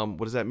 What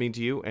does that mean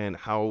to you, and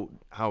how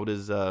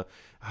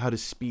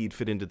does Speed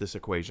fit into this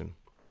equation?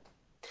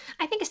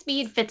 I think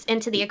Speed fits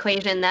into the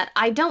equation that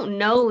I don't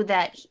know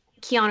that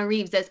Keanu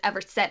Reeves has ever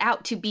set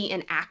out to be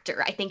an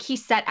actor. I think he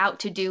set out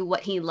to do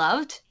what he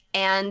loved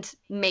and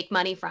make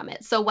money from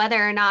it. So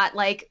whether or not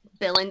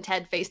Bill and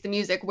Ted Face the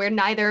Music, where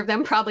neither of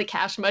them probably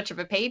cash much of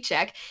a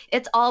paycheck,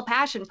 it's all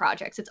passion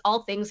projects. It's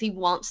all things he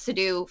wants to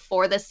do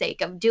for the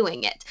sake of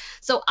doing it.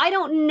 So I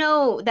don't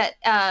know that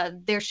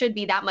there should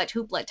be that much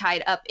hoopla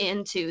tied up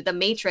into The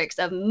Matrix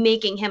of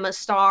making him a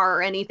star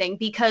or anything,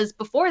 because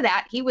before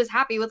that, he was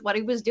happy with what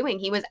he was doing.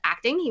 He was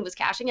acting, he was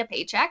cashing a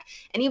paycheck,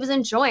 and he was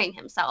enjoying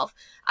himself.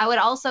 I would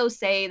also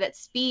say that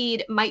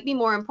Speed might be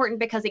more important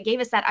because it gave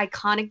us that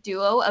iconic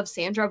duo of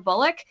Sandra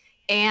Bullock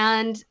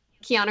and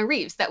Keanu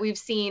Reeves that we've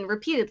seen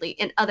repeatedly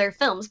in other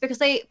films, because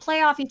they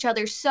play off each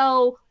other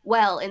so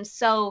well and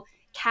so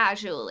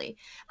casually.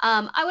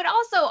 I would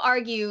also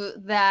argue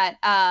that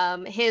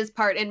his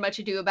part in Much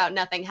Ado About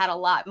Nothing had a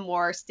lot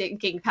more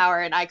stinking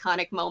power and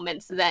iconic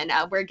moments than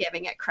we're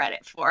giving it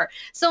credit for.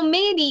 So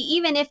maybe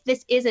even if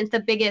this isn't the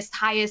biggest,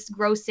 highest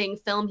grossing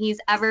film he's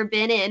ever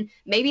been in,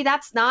 maybe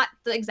that's not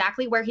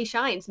exactly where he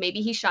shines.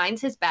 Maybe he shines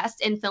his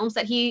best in films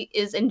that he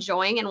is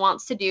enjoying and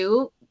wants to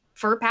do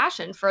for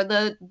passion, for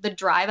the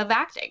drive of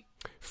acting.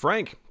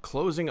 Frank,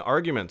 closing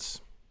arguments.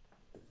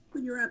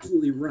 But you're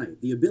absolutely right.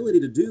 The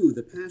ability to do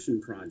the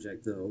passion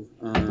project, though,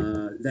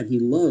 that he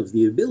loves,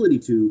 the ability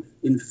to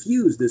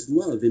infuse this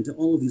love into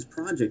all of these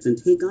projects and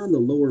take on the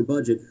lower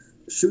budget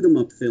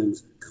shoot-'em-up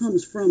films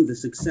comes from the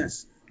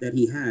success that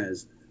he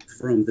has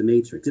from The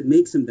Matrix. It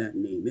makes him that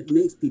name. It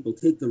makes people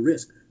take the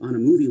risk on a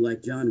movie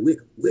like John Wick,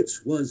 which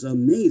was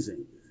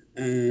amazing.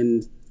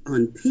 And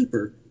on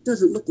paper,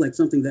 doesn't look like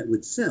something that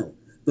would sell.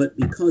 But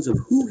because of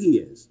who he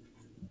is,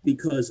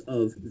 because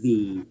of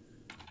the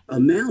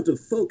amount of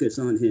focus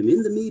on him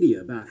in the media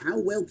about how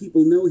well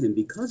people know him,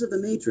 because of The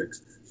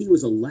Matrix, he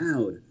was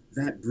allowed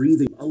that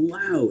breathing,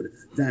 allowed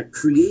that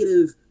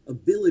creative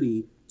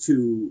ability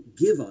to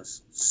give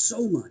us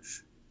so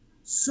much.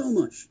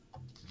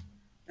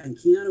 And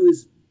Keanu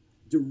is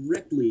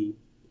directly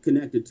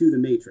connected to The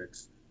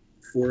Matrix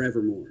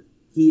forevermore.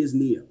 He is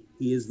Neo.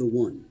 He is the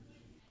one.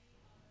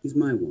 He's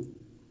my one.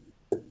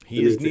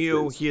 He is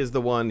Neo. He is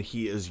the one.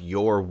 He is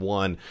your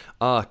one.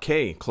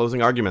 Kay,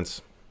 closing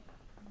arguments.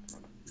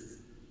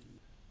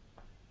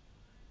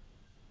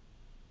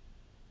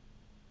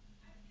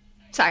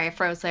 Sorry, I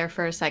froze there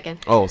for a second.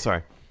 Oh,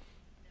 sorry.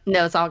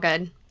 No, it's all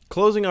good.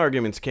 Closing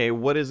arguments, Kay.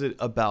 What is it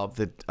about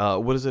that?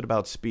 What is it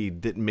about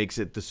Speed that makes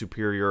it the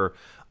superior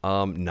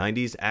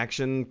 90s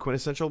action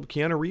quintessential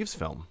Keanu Reeves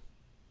film?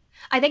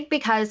 I think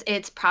because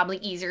it's probably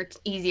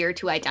easier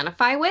to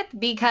identify with,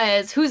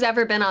 because who's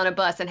ever been on a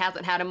bus and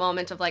hasn't had a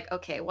moment of like,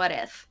 okay, what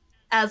if?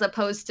 As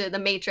opposed to The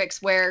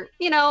Matrix, where,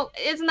 you know,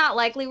 it's not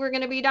likely we're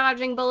going to be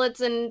dodging bullets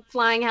and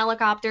flying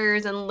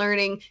helicopters and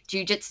learning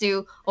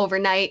jujitsu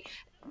overnight.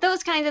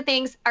 Those kinds of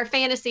things are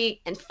fantasy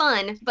and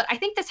fun, but I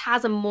think this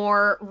has a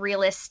more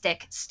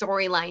realistic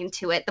storyline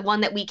to it, the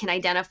one that we can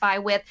identify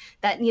with,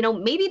 that, you know,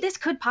 maybe this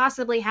could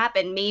possibly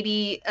happen.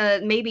 Maybe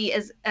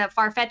as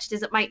far-fetched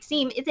as it might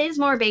seem, it is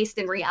more based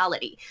in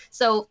reality.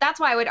 So that's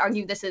why I would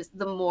argue this is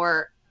the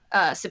more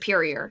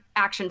superior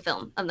action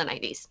film of the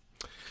 90s.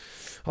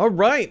 All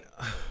right.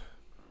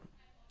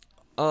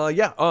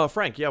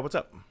 Frank, what's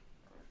up?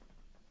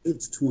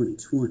 It's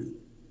 2020.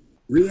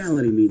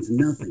 Reality means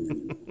nothing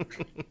anymore.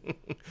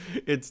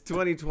 It's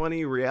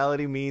 2020.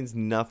 Reality means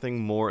nothing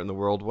more in the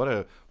world. What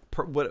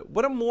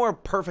a more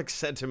perfect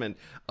sentiment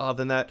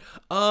than that.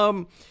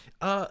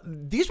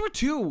 These were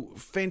two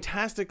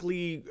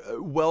fantastically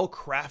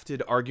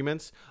well-crafted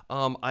arguments.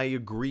 I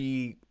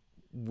agree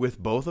with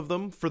both of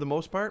them for the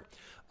most part.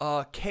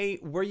 Kay,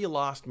 where you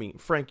lost me,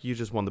 Frank, you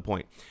just won the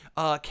point.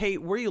 Kay,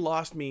 where you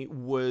lost me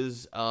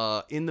was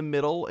in the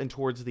middle and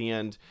towards the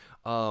end.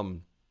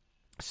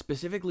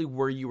 Specifically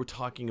where you were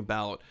talking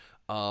about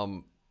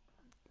the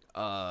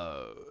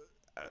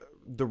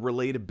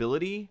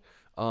relatability.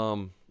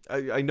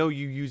 I know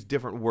you use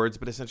different words,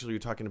 but essentially you're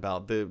talking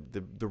about the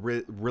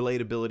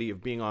relatability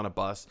of being on a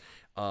bus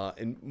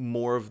and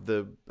more of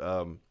the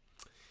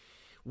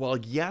while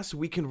yes,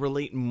 we can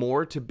relate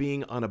more to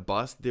being on a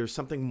bus, there's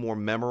something more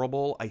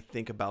memorable, I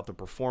think, about the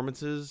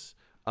performances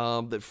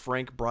that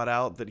Frank brought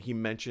out, that he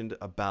mentioned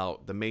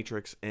about The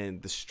Matrix,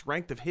 and the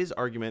strength of his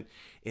argument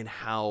in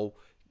how,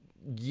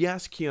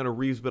 yes, Keanu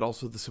Reeves, but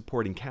also the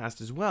supporting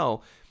cast as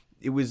well.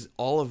 It was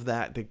all of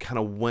that that kind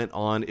of went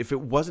on. If it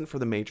wasn't for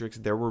The Matrix,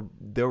 there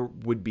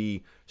would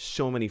be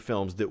so many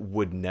films that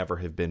would never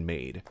have been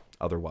made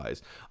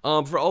otherwise.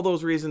 For all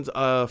those reasons,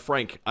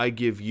 Frank, I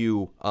give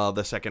you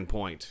the second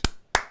point.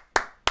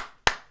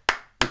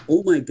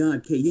 Oh my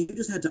God, Kay, you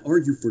just had to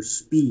argue for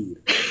Speed.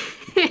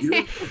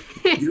 You're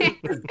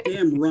a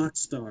damn rock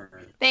star.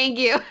 Thank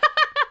you.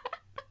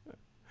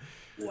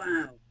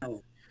 Wow.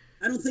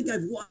 I don't think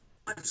I've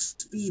watched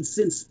Speed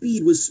since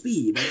Speed was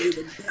Speed.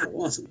 That's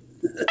awesome.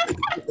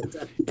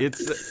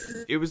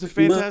 It was a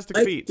fantastic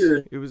feat.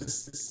 It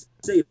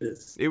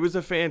was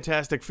a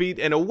fantastic feat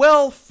and a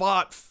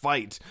well-fought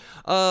fight.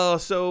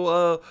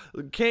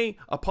 Kay,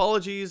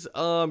 apologies.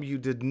 You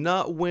did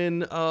not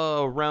win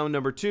round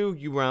number 2.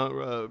 You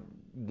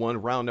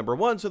won round number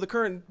 1. So the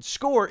current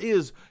score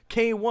is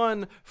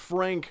K1,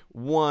 Frank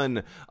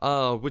 1,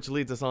 which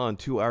leads us on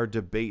to our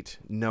debate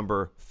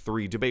number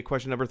 3. Debate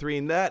question number 3,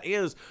 and that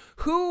is,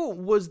 who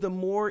was the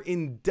more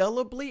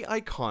indelibly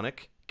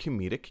iconic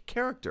comedic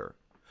character?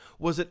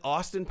 Was it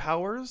Austin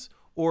Powers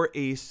or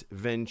Ace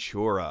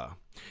Ventura?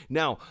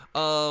 Now,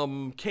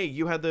 Kay,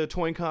 you had the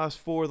coin toss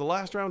for the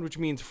last round, which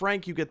means,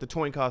 Frank, you get the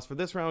coin toss for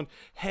this round.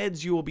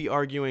 Heads, you will be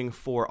arguing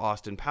for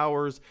Austin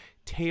Powers.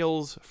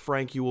 Tails,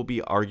 Frank, you will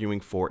be arguing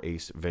for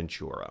Ace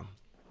Ventura.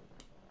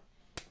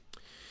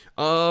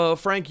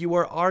 Frank, you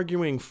are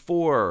arguing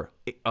for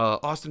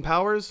Austin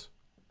Powers.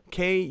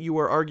 Kay, you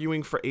are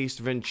arguing for Ace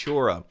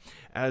Ventura,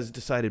 as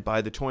decided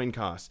by the coin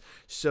toss.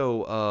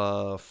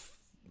 So,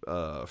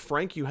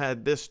 Frank, you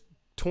had this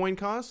coin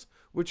toss,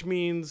 which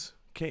means,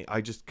 Kay,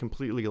 I just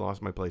completely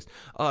lost my place.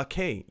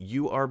 Kay,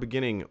 you are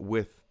beginning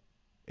with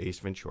Ace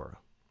Ventura.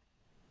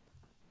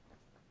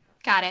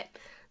 Got it.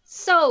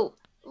 So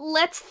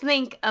let's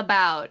think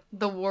about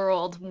the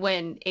world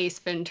when Ace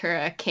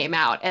Ventura came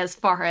out, as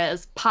far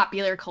as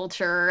popular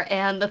culture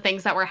and the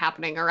things that were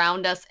happening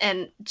around us,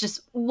 and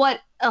just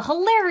what a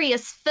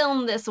hilarious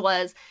film this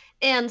was,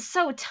 and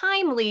so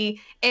timely.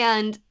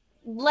 And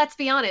let's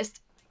be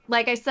honest,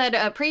 like I said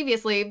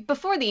previously,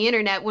 before the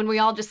internet, when we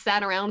all just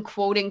sat around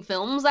quoting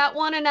films at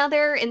one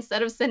another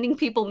instead of sending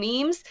people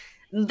memes,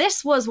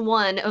 this was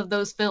one of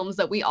those films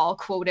that we all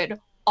quoted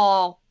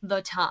all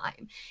the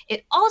time.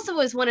 It also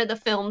was one of the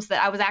films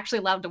that I was actually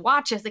allowed to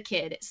watch as a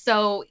kid.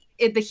 So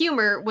the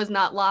humor was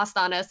not lost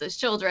on us as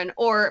children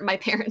or my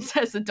parents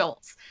as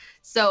adults.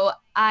 So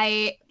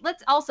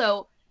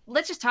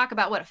let's just talk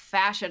about what a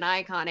fashion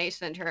icon Ace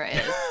Ventura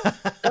is.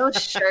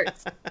 Those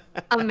shirts,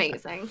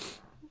 amazing.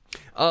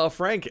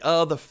 Frank,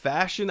 the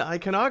fashion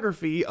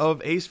iconography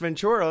of Ace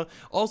Ventura,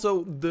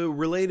 also the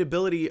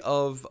relatability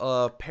of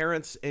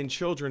parents and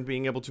children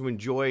being able to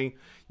enjoy,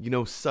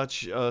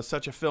 such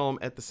a film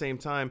at the same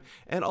time,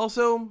 and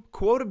also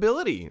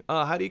quotability.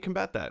 How do you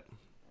combat that?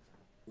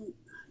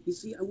 You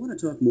see, I want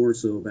to talk more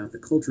so about the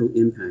cultural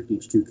impact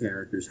each two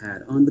characters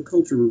had on the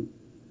culture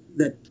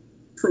that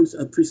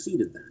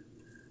preceded that.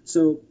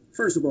 So,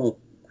 first of all,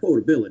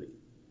 quotability.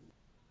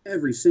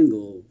 Every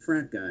single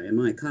frat guy in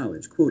my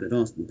college quoted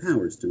Austin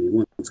Powers to me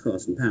once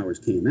Austin Powers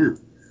came out.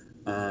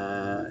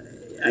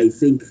 I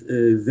think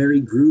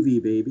very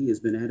groovy baby has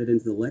been added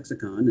into the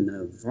lexicon in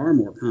a far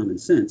more common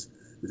sense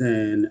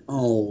than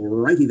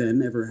alrighty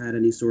then ever had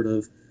any sort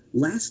of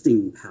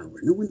lasting power.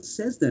 No one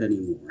says that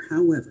anymore.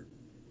 However,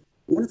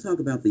 I want to talk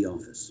about The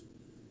Office.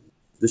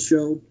 The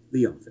show,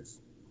 The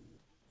Office.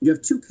 You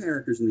have two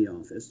characters in The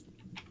Office.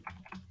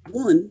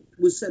 One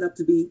was set up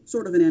to be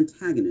sort of an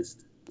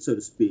antagonist, so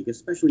to speak,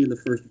 especially in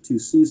the first two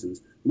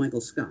seasons,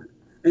 Michael Scott.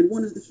 And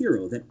one is the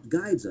hero that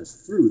guides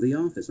us through The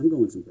Office. I'm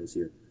going someplace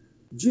here.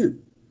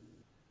 Jim.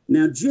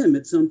 Now, Jim,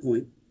 at some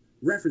point,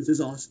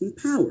 references Austin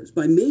Powers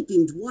by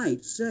making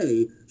Dwight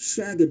say,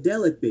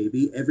 shagadelic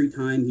baby, every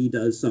time he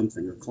does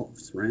something or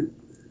coughs, right?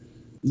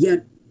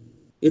 Yet,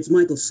 it's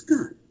Michael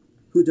Scott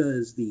who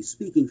does the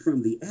speaking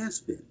from the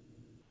ass bit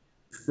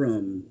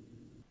from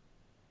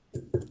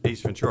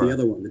Ace Ventura. The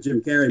other one, the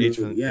Jim Carrey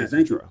movie. Yeah,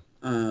 thank you.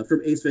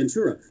 From Ace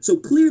Ventura. So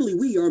clearly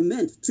we are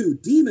meant to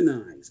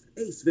demonize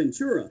Ace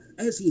Ventura,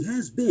 as he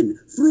has been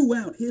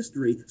throughout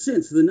history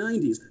since the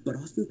 90s. But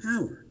Austin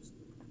Powers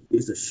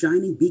is a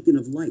shining beacon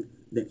of light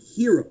that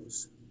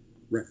heroes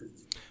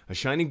reference. A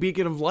shining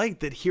beacon of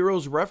light that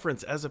heroes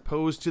reference, as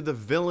opposed to the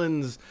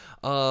villains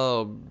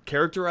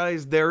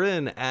characterized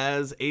therein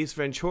as Ace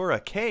Ventura.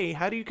 Kay,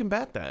 how do you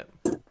combat that?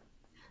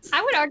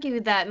 I would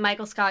argue that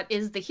Michael Scott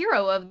is the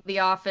hero of The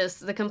Office,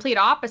 the complete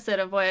opposite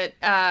of what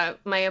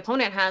my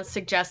opponent has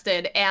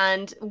suggested.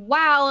 And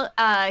while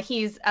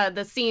he's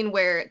the scene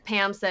where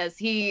Pam says,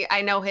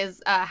 I know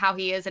his how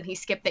he is, and he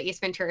skipped the Ace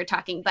Ventura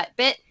talking butt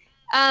bit,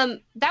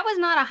 that was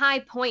not a high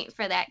point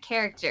for that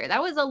character.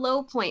 That was a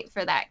low point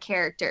for that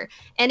character.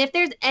 And if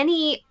there's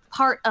any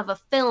part of a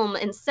film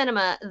in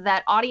cinema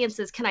that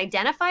audiences can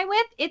identify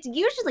with, it's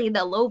usually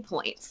the low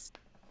points.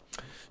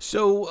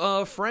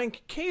 So,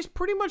 Frank, Kay's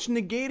pretty much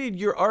negated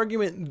your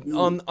argument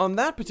on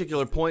that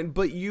particular point,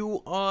 but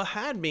you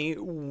had me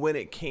when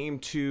it came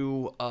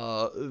to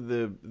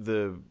the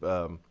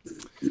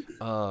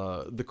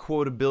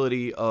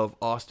quotability of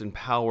Austin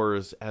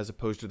Powers as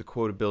opposed to the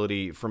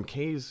quotability from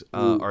Kay's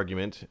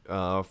argument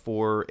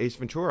for Ace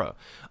Ventura.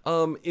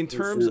 In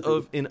terms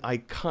of an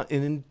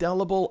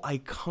indelible,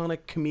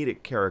 iconic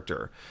comedic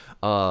character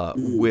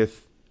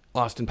with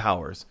Austin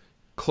Powers.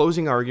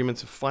 Closing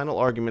arguments, final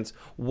arguments.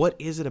 What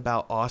is it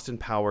about Austin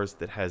Powers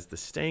that has the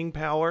staying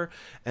power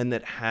and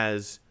that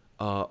has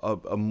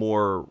a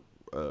more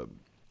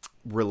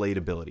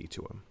relatability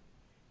to him?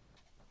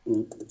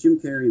 Well,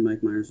 Jim Carrey and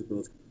Mike Myers are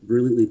both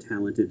brilliantly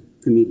talented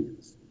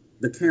comedians.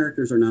 The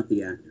characters are not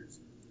the actors.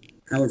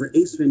 However,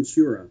 Ace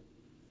Ventura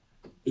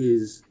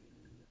is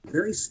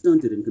very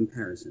stunted in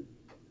comparison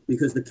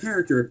because the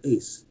character of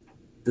Ace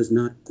does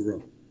not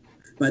grow.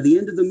 By the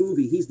end of the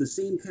movie, he's the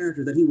same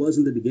character that he was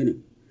in the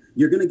beginning.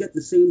 You're going to get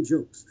the same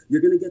jokes.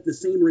 You're going to get the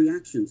same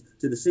reactions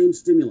to the same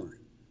stimuli.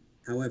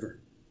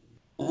 However,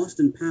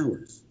 Austin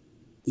Powers,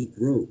 he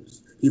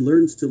grows. He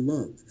learns to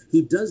love.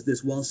 He does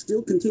this while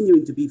still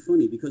continuing to be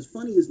funny, because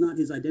funny is not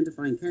his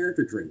identifying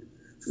character trait.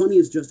 Funny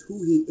is just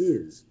who he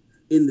is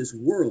in this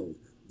world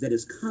that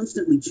is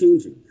constantly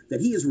changing,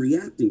 that he is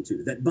reacting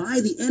to, that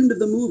by the end of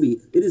the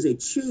movie, it is a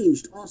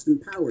changed Austin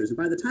Powers. And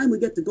by the time we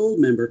get to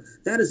Goldmember,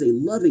 that is a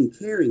loving,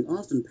 caring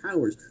Austin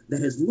Powers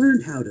that has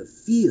learned how to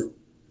feel.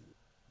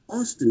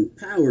 Austin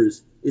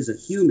Powers is a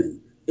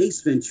human.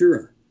 Ace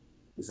Ventura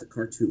is a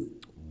cartoon.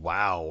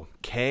 Wow.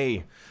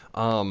 Kay,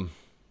 jokes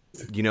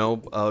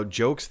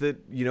that,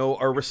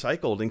 are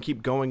recycled and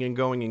keep going and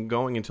going and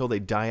going until they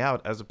die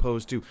out, as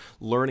opposed to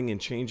learning and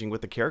changing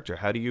with the character.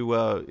 How do you,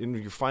 in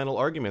your final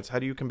arguments, how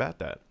do you combat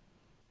that?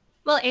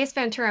 Well, Ace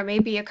Ventura may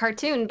be a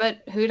cartoon,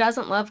 but who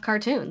doesn't love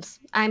cartoons?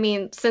 I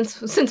mean,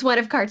 since when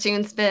have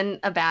cartoons been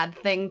a bad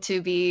thing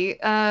to be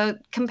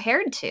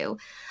compared to?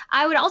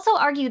 I would also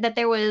argue that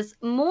there was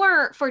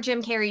more for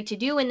Jim Carrey to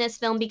do in this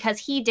film because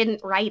he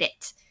didn't write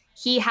it.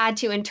 He had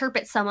to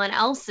interpret someone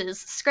else's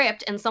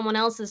script and someone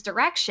else's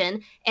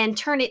direction and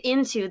turn it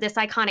into this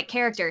iconic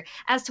character.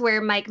 As to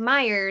where Mike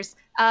Myers,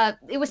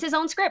 it was his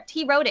own script.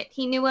 He wrote it.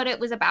 He knew what it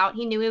was about.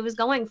 He knew it was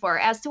going for.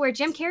 As to where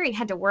Jim Carrey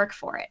had to work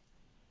for it.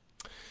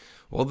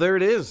 Well, there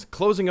it is.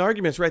 Closing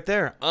arguments right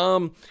there.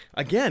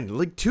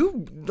 Again,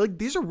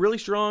 these are really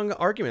strong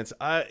arguments,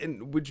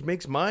 and which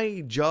makes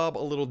my job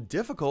a little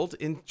difficult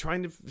in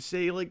trying to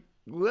say, like,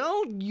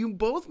 well, you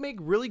both make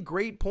really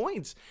great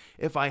points.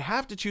 If I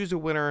have to choose a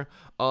winner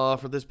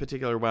for this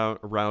particular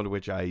round,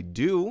 which I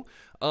do,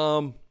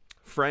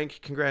 Frank,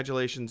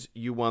 congratulations,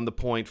 you won the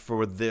point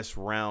for this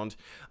round.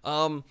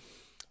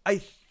 I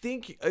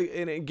think,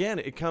 and again,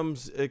 it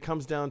comes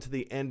down to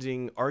the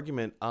ending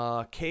argument.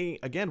 Kay,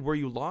 again, where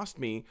you lost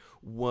me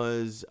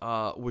was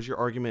your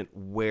argument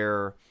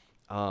where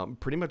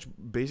pretty much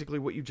basically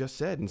what you just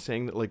said, and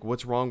saying that, like,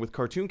 what's wrong with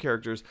cartoon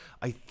characters.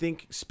 I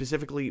think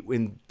specifically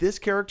in this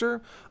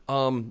character,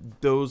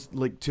 those,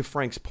 like, to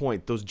Frank's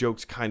point, those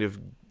jokes kind of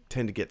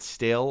tend to get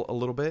stale a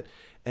little bit.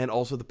 And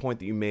also the point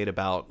that you made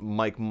about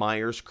Mike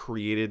Myers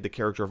created the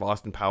character of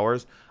Austin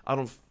Powers.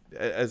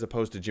 As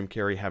opposed to Jim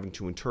Carrey having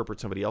to interpret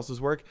somebody else's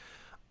work.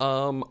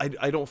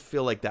 I don't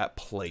feel like that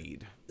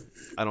played.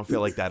 I don't feel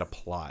like that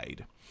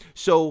applied.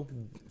 So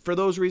for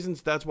those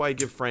reasons, that's why I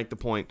give Frank the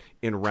point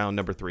in round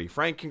number 3.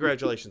 Frank,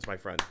 congratulations, my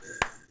friend.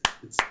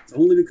 It's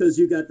only because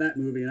you got that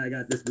movie and I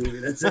got this movie.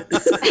 That's it.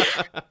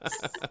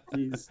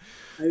 Jeez.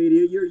 I mean,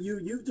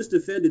 you've just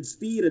defended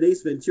Speed and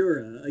Ace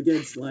Ventura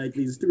against, like,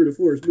 these tour de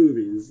force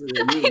movies.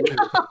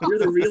 You're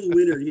the real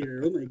winner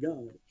here. Oh my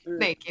God. Right.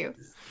 Thank you.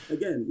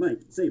 Again, Mike,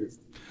 save us.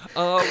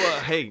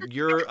 Hey,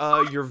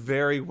 you're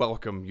very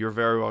welcome. You're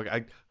very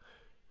welcome.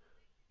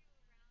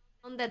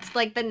 That's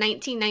like the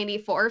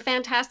 1994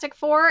 Fantastic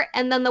Four,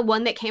 and then the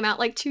one that came out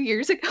like 2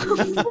 years ago.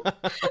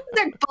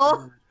 They're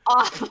both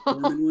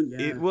awful.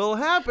 Yeah. It will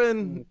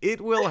happen. It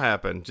will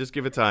happen. Just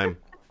give it time.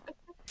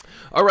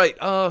 All right,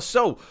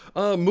 so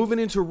moving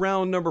into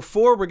round number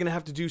 4, we're gonna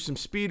have to do some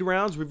speed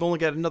rounds. We've only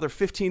got another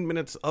 15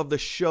 minutes of the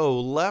show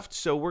left,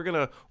 so we're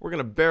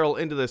gonna barrel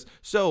into this.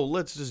 So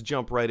let's just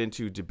jump right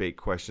into debate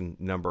question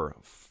number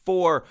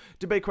 4.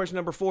 Debate question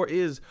number 4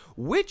 is: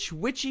 which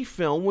witchy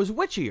film was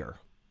witchier,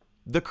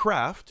 The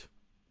Craft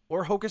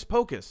or Hocus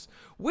Pocus?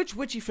 Which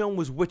witchy film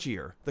was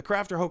witchier, The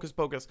Craft or Hocus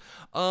Pocus?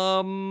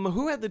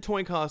 Who had the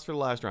coin toss for the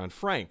last round?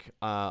 Frank,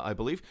 I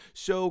believe.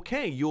 So,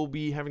 Kay, you'll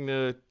be having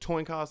the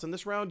coin toss in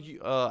this round.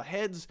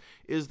 Heads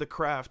is The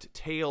Craft,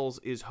 tails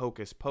is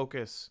Hocus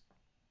Pocus.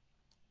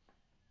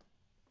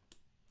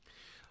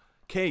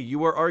 Kay,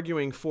 you are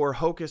arguing for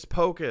Hocus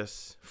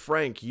Pocus.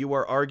 Frank, you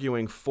are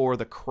arguing for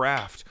The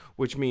Craft,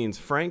 which means,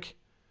 Frank,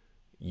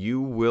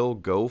 you will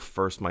go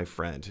first, my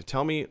friend.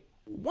 Tell me,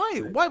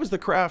 why was The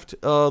Craft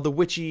the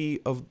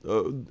witchy of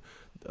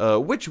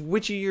which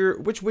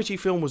witchy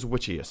film was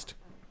witchiest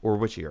or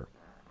witchier?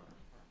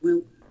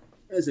 Well,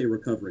 as a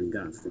recovering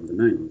goth from the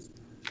 90s,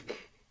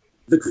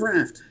 The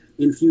Craft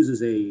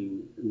infuses a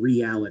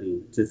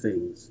reality to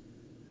things.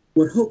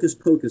 What Hocus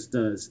Pocus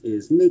does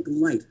is make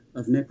light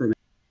of necromancy.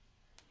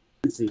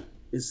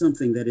 Is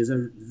something that is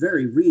a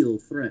very real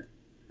threat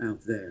out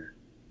there.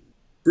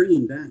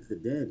 Bringing back the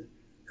dead,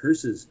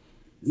 curses,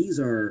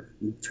 these are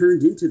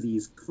turned into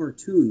these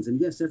cartoons.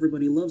 And yes,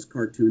 everybody loves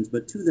cartoons,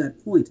 but to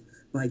that point,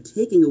 by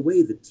taking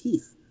away the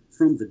teeth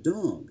from the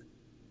dog,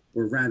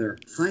 or rather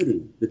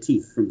hiding the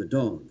teeth from the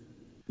dog,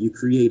 you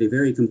create a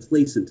very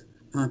complacent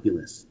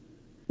populace.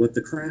 What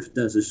The Craft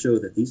does is show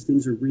that these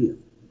things are real.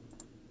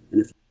 And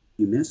if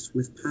you mess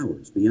with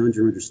powers beyond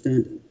your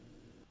understanding,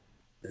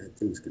 bad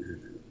things can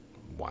happen.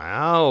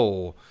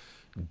 Wow.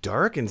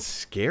 Dark and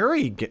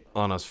scary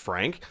on us,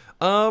 Frank.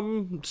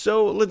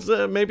 So let's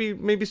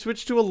maybe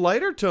switch to a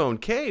lighter tone.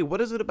 Kay,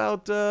 what is it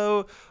about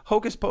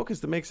Hocus Pocus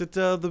that makes it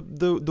the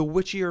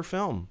witchier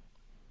film?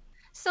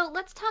 So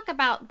let's talk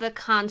about the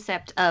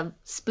concept of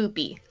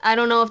spoopy. I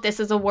don't know if this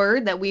is a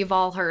word that we've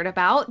all heard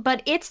about,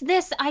 but it's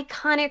this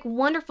iconic,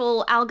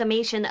 wonderful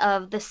amalgamation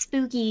of the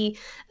spooky,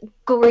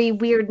 gory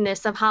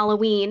weirdness of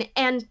Halloween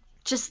and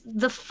just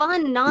the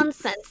fun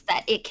nonsense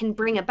that it can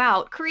bring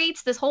about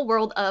creates this whole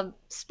world of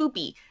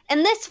spoopy.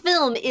 And this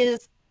film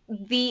is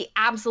the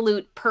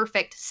absolute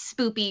perfect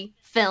spoopy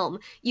film.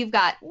 You've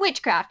got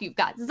witchcraft, you've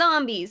got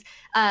zombies,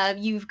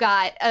 you've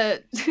got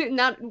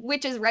not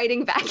witches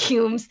riding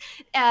vacuums,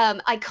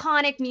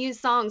 iconic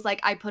songs like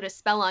I Put a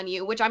Spell on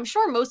You, which I'm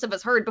sure most of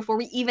us heard before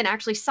we even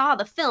actually saw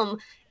the film.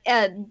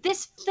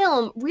 This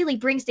film really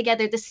brings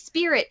together the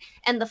spirit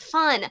and the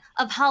fun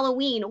of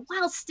Halloween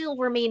while still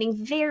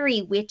remaining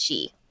very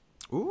witchy.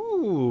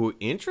 Ooh,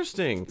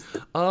 interesting.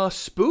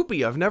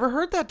 Spoopy. I've never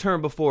heard that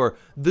term before.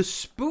 The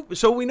spoop.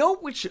 So we know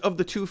which of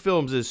the two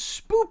films is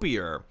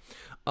spoopier.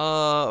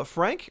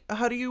 Frank,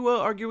 how do you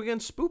argue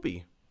against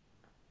spoopy?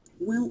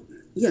 Well,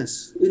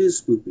 yes, it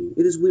is spoopy.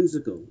 It is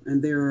whimsical,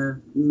 and there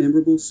are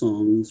memorable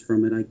songs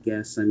from it, I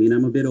guess. I mean,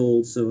 I'm a bit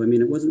old, so I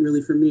mean, it wasn't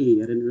really for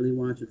me. I didn't really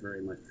watch it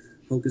very much.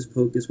 Hocus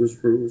Pocus was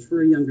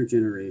for a younger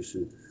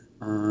generation.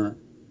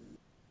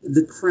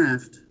 The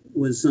Craft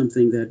was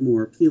something that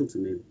more appealed to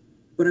me.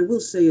 But I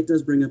will say it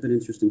does bring up an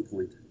interesting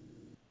point.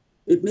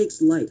 It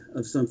makes light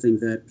of something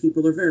that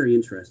people are very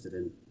interested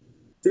in.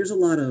 There's a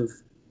lot of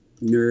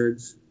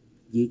nerds,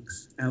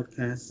 geeks,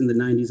 outcasts in the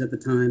 90s at the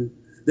time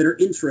that are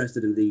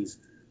interested in these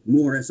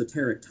more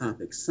esoteric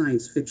topics,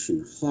 science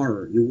fiction,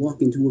 horror. You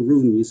walk into a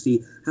room, you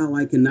see how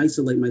I can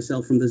isolate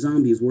myself from the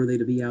zombies were they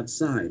to be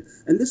outside.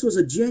 And this was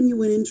a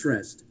genuine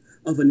interest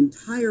of an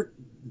entire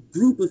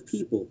group of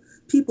people,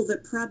 people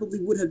that probably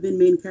would have been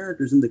main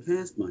characters in the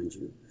cast, mind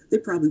you. They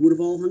probably would have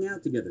all hung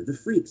out together, the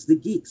freaks, the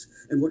geeks.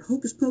 And what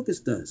Hocus Pocus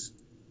does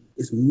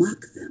is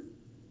mock them.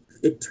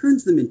 It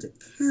turns them into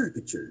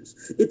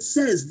caricatures. It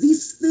says,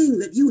 this thing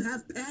that you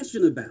have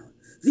passion about,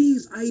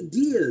 these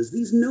ideas,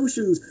 these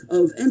notions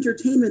of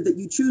entertainment that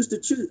you choose to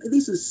choose,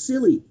 this is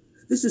silly.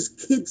 This is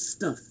kid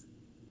stuff.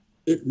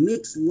 It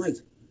makes light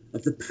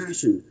of the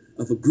passion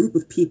of a group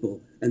of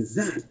people, and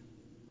that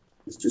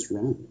is just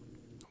wrong.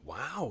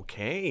 Wow,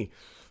 okay.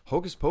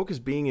 Hocus Pocus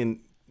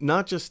being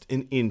not just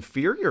an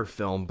inferior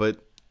film, but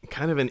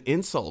kind of an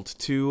insult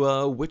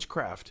to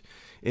witchcraft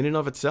in and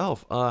of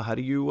itself. How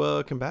do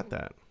you combat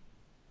that?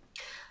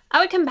 I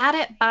would combat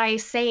it by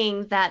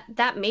saying that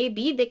that may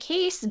be the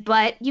case,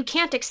 but you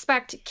can't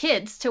expect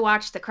kids to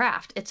watch The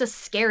Craft. It's a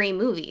scary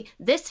movie.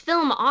 This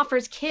film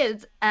offers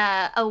kids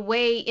a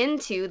way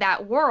into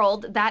that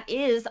world that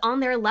is on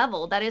their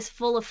level, that is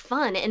full of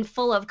fun and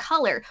full of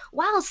color,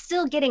 while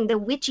still getting the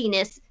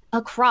witchiness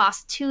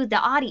across to the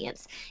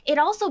audience. It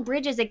also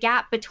bridges a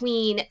gap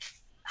between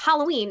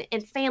Halloween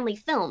and family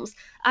films.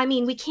 I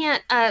mean, we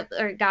can't,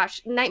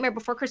 Nightmare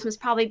Before Christmas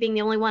probably being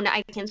the only one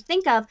I can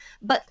think of,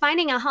 but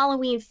finding a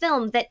Halloween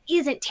film that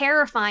isn't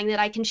terrifying, that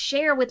I can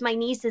share with my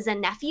nieces and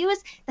nephews,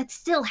 that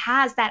still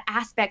has that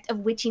aspect of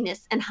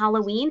witchiness and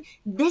Halloween,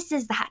 this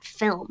is that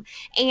film.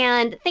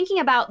 And thinking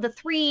about the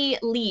three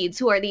leads,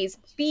 who are these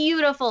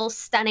beautiful,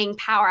 stunning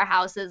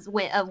powerhouses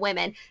of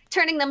women,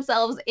 turning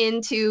themselves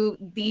into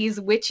these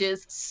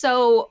witches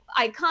so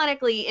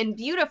iconically and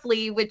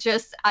beautifully with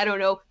just, I don't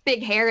know,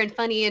 big hair and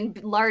funny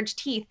and large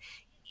teeth.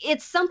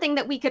 It's something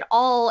that we could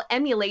all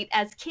emulate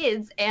as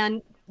kids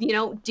and, you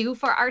know, do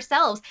for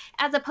ourselves,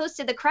 as opposed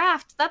to The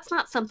Craft. That's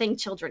not something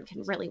children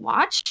can really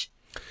watch.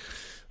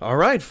 All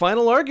right,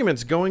 final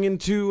arguments going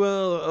into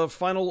a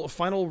final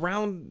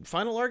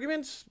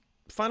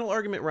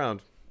argument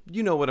round.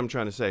 You know what I'm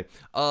trying to say.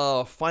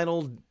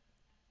 Final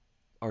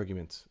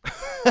arguments.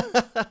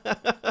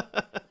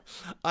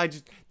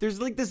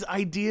 There's like this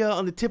idea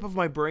on the tip of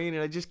my brain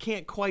and I just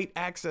can't quite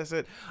access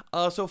it.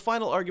 So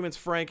final arguments,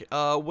 Frank,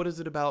 what is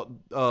it about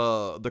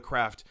The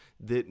Craft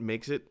that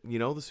makes it, you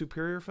know, the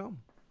superior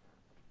film?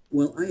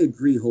 Well, I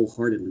agree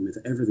wholeheartedly with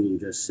everything you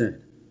just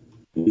said.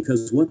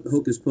 Because what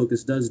Hocus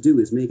Pocus does do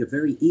is make a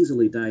very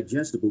easily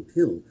digestible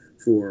pill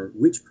for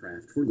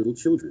witchcraft for little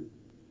children.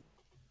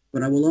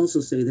 But I will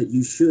also say that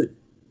you should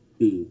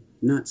be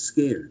not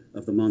scared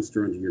of the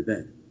monster under your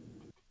bed,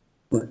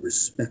 but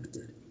respect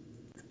it.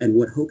 And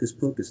what Hocus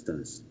Pocus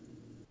does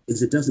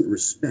is it doesn't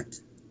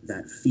respect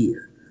that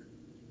fear.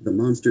 The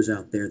monsters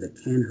out there that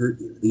can hurt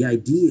you, the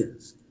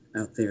ideas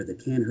out there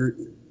that can hurt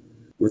you.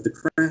 What The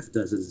Craft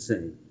does is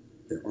say,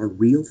 there are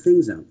real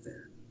things out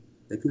there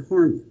that can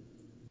harm you.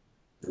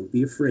 Don't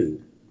be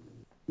afraid.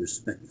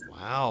 Respect them.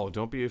 Wow,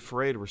 don't be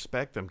afraid.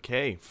 Respect them.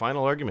 Kay,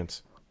 final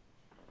arguments.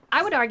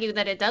 I would argue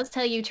that it does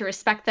tell you to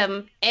respect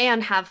them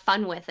and have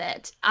fun with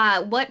it.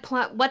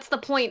 What's the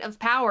point of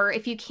power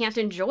if you can't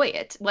enjoy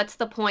it? What's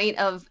the point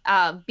of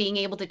being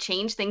able to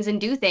change things and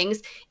do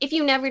things if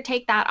you never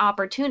take that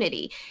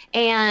opportunity?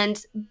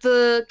 And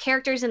the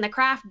characters in The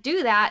Craft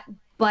do that,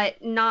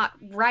 but not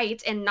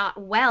right and not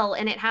well,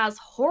 and it has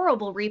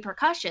horrible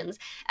repercussions.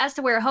 As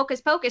to where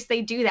Hocus Pocus,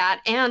 they do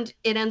that, and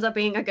it ends up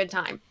being a good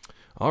time.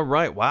 All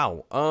right,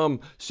 wow.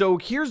 So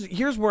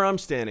here's where I'm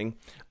standing.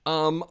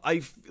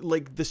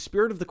 Like the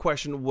spirit of the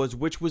question was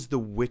which was the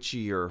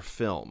witchier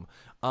film.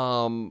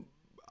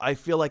 I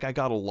feel like I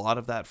got a lot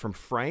of that from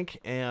Frank,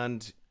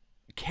 and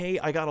Kay,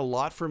 I got a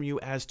lot from you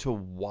as to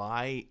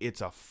why it's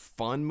a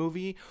fun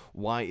movie,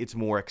 why it's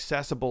more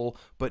accessible,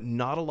 but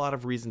not a lot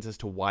of reasons as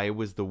to why it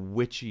was the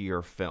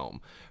witchier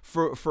film.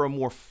 For a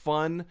more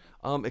fun,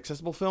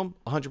 accessible film,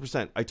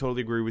 100%. I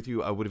totally agree with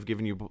you. I would have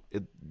given you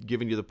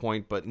the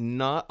point, but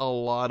not a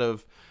lot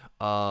of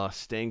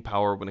staying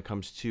power when it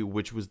comes to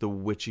which was the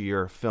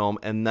witchier film,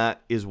 and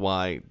that is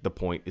why the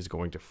point is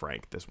going to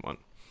Frank this one.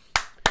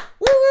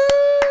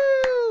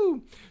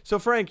 Woo! So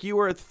Frank, you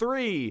are at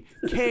 3.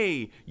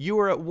 Kay, you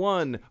are at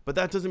 1, but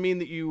that doesn't mean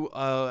that you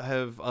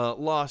have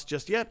lost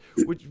just yet,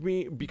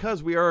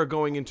 because we are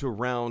going into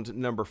round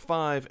number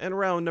 5, and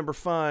round number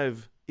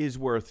 5 is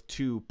worth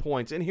 2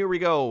 points. And here we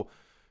go.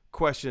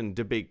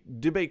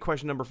 Debate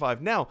question number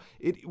 5. Now,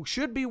 it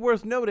should be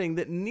worth noting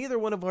that neither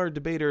one of our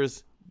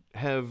debaters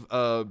have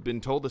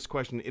been told this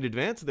question in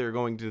advance. They're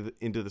going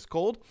into this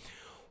cold.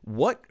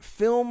 What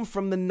film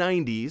from the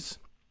 90s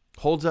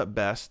holds up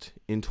best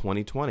in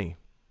 2020?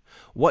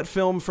 What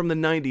film from the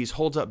 90s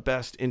holds up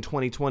best in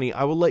 2020?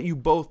 I will let you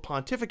both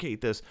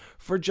pontificate this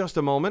for just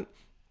a moment.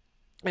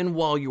 And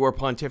while you are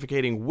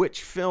pontificating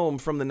which film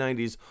from the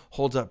 90s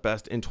holds up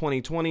best in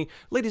 2020,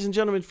 ladies and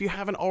gentlemen, if you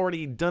haven't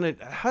already done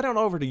it, head on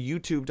over to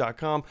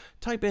youtube.com,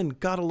 type in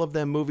Gotta Love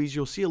Them Movies.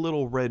 You'll see a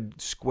little red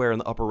square in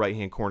the upper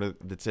right-hand corner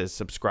that says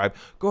subscribe.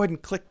 Go ahead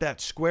and click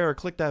that square or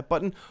click that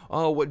button.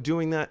 What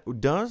doing that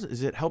does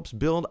is it helps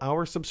build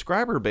our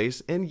subscriber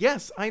base. And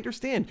yes, I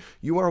understand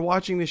you are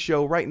watching this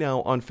show right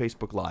now on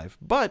Facebook Live,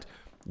 but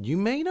you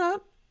may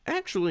not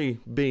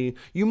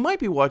you might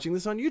be watching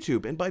this on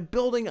YouTube, and by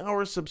building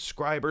our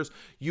subscribers,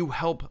 you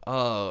help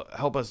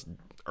us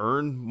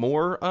earn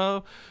more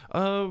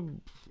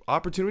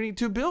opportunity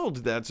to build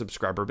that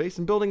subscriber base,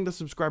 and building the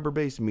subscriber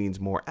base means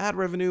more ad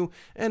revenue,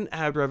 and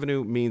ad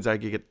revenue means I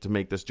get to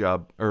make this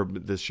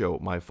show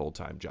my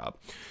full-time job.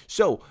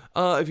 So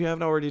if you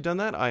haven't already done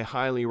that, I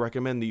highly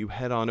recommend that you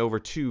head on over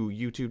to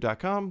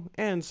youtube.com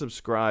and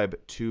subscribe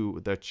to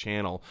the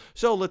channel.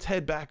 So let's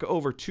head back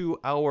over to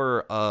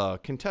our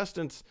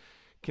contestants.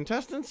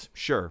 Contestants?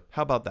 Sure.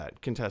 How about that?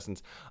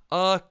 Contestants.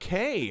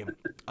 Kay,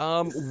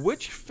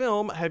 which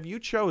film have you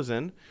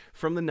chosen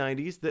from the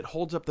 90s that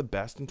holds up the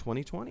best in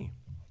 2020?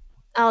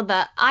 Oh,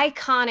 the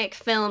iconic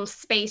film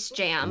Space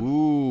Jam.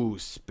 Ooh,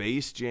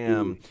 Space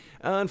Jam.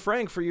 And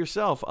Frank, for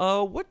yourself,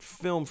 what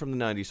film from the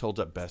 90s holds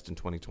up best in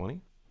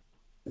 2020?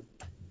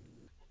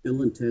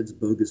 Bill and Ted's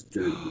Bogus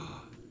Journey.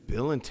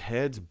 Bill and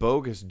Ted's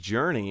Bogus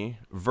Journey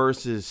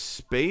versus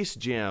Space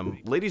Jam.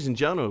 Ladies and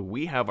gentlemen,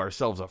 we have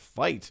ourselves a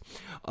fight.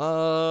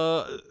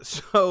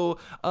 Let's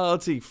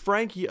see.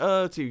 Frank,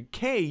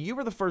 Kay, you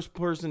were the first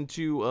person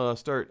to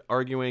start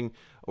arguing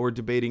or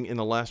debating in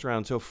the last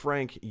round. So,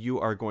 Frank, you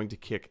are going to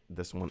kick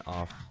this one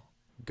off.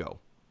 Go.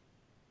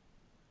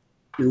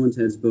 Bill and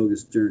Ted's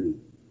Bogus Journey.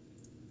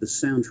 The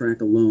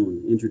soundtrack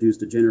alone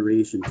introduced a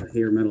generation to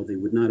hair metal they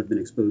would not have been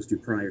exposed to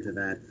prior to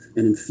that,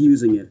 and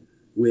infusing it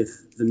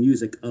with the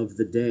music of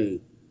the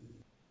day.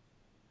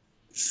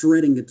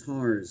 Shredding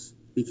guitars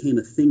became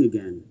a thing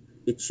again.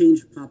 It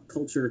changed pop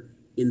culture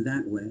in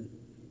that way,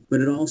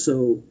 but it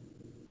also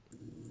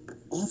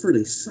offered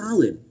a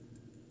solid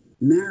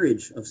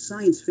marriage of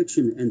science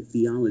fiction and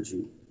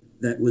theology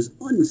that was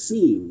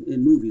unseen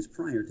in movies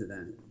prior to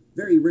that.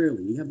 Very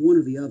rarely. You have one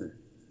or the other.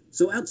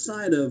 So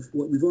outside of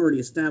what we've already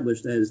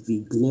established as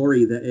the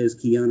glory that is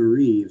Keanu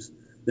Reeves,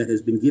 that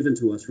has been given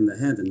to us from the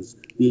heavens,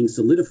 being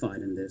solidified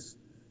in this,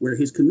 where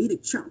his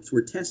comedic chops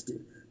were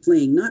tested,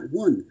 playing not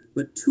one,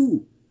 but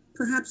two,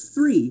 perhaps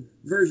three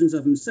versions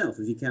of himself,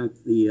 if you count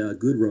the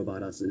good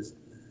robot us's.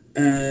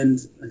 And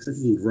I think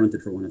he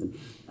grunted for one of them.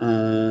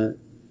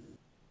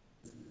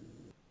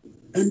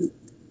 And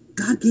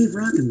God gave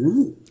rock and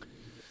roll.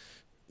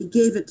 He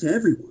gave it to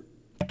everyone.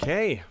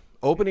 Okay,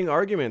 opening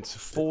arguments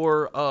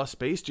for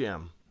Space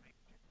Jam.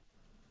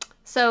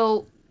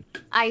 So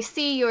I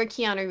see your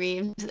Keanu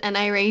Reeves, and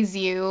I raise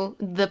you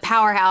the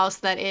powerhouse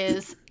that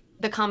is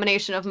the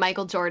combination of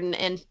Michael Jordan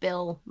and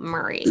Bill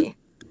Murray.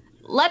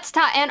 Let's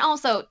talk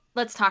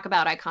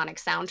about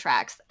iconic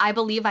soundtracks. I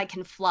Believe I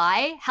Can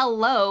Fly.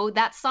 Hello,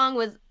 that song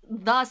was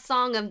the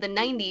song of the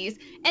 90s,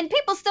 and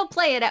people still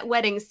play it at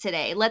weddings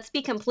today. Let's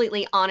be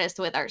completely honest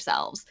with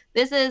ourselves.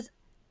 The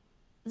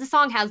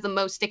song has the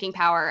most sticking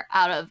power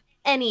out of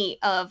anything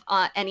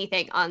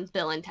on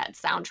Bill and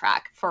Ted's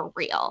soundtrack, for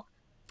real.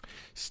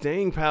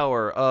 Staying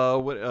power.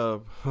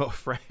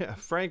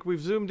 Frank,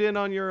 we've zoomed in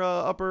on your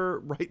upper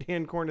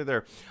right-hand corner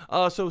there.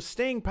 So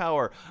staying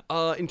power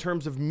in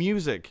terms of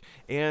music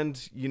and,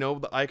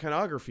 the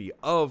iconography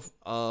of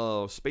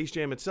Space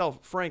Jam itself.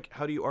 Frank,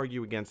 how do you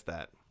argue against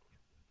that?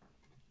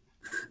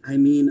 I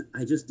mean,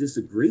 I just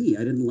disagree. I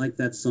didn't like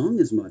that song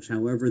as much.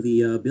 However,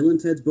 the Bill and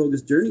Ted's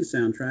Bogus Journey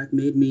soundtrack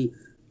made me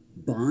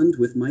bond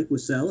with Mike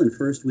Wissell in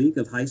first week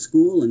of high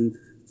school, and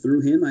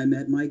through him, I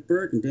met Mike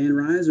Burke and Dan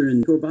Reiser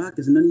and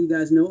Corbacus, and none of you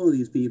guys know all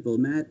these people.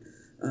 Matt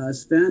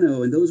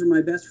Spano, and those are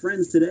my best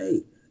friends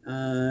today.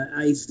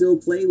 I still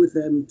play with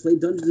them, play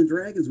Dungeons and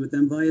Dragons with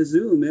them via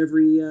Zoom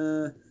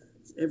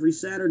every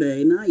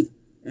Saturday night,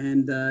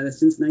 and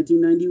since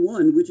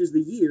 1991, which is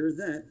the year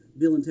that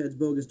Bill and Ted's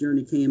Bogus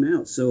Journey came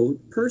out. So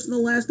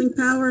personal lasting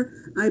power,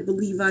 I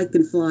Believe I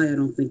Can Fly. I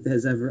don't think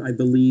has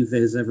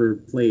ever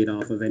played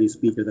off of any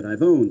speaker that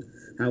I've owned.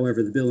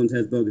 However, the Bill and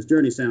Ted's Bogus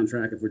Journey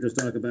soundtrack, if we're just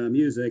talking about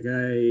music,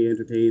 I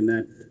entertain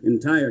that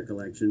entire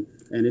collection.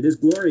 And it is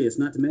glorious,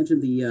 not to mention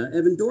the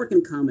Evan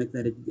Dorkin comic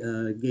that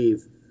it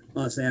gave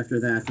us after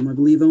that from, I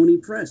believe, Oni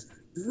Press.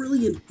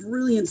 Brilliant,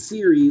 brilliant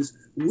series,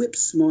 whip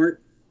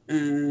smart,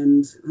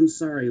 and I'm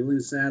sorry, William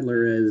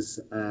Sadler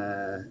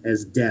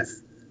as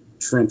Death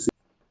trumps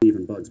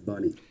even Bugs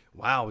Bunny.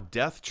 Wow,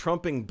 Death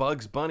trumping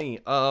Bugs Bunny.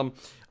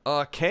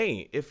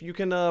 Kay, if you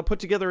can put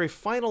together a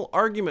final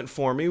argument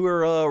for me.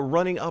 We're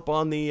running up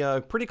on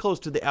the pretty close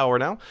to the hour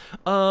now.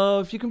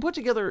 If you can put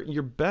together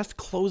your best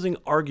closing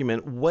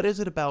argument, what is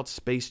it about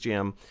Space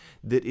Jam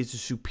that is a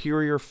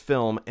superior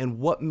film, and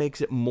what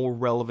makes it more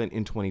relevant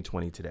in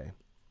 2020 today?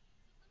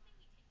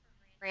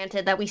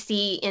 Granted, that we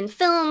see in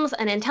films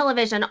and in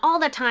television all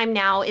the time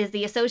now is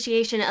the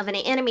association of an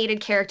animated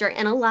character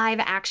and a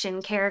live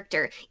action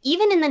character.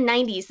 Even in the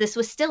 90s, this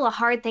was still a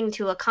hard thing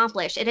to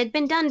accomplish. It had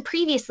been done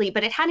previously,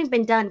 but it hadn't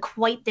been done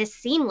quite this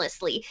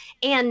seamlessly.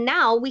 And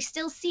now we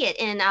still see it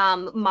in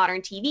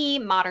modern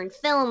TV, modern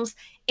films,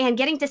 and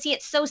getting to see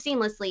it so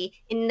seamlessly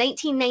in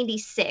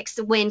 1996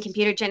 when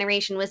computer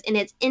generation was in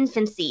its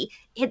infancy.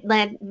 It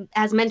led,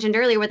 as mentioned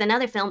earlier with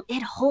another film,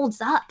 it holds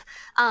up.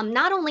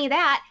 Not only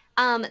that,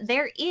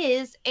 there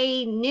is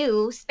a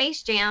new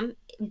Space Jam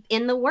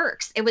in the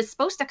works. It was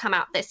supposed to come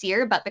out this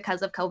year, but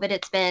because of COVID,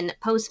 it's been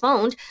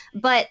postponed.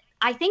 But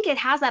I think it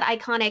has that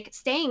iconic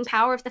staying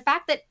power of the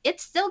fact that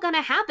it's still going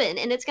to happen,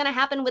 and it's going to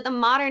happen with a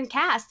modern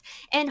cast,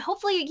 and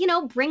hopefully, you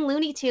know, bring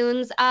Looney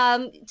Tunes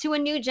to a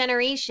new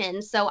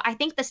generation. So I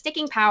think the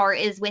sticking power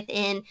is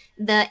within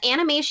the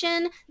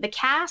animation, the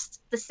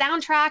cast, the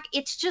soundtrack.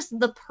 It's just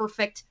the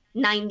perfect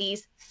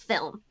 90s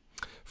film.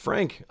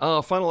 Frank,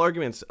 final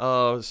arguments.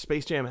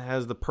 Space Jam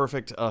has the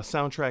perfect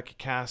soundtrack,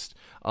 cast,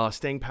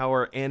 staying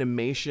power,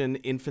 animation,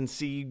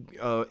 infancy,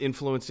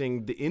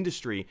 influencing the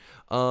industry.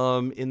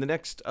 In the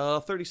next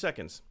 30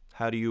 seconds,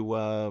 how do you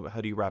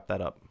wrap that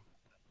up?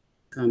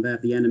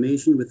 Combat the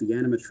animation with the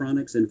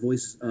animatronics and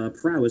voice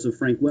prowess of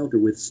Frank Welker,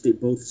 with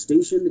both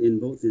stationed in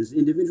both his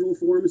individual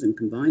forms and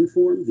combined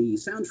form. The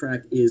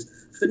soundtrack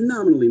is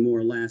phenomenally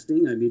more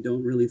lasting. I mean,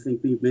 don't really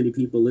think many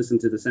people listen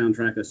to the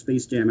soundtrack of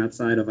Space Jam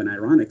outside of an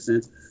ironic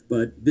sense,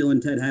 but Bill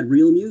and Ted had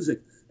real music.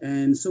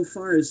 And so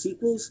far as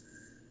sequels,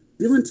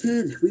 Bill and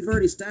Ted, we've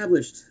already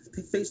established,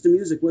 Face the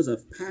Music was a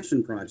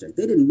passion project.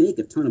 They didn't make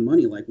a ton of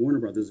money like Warner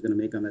Brothers is going to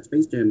make on that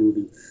Space Jam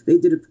movie. They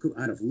did it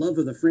out of love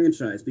of the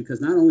franchise,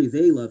 because not only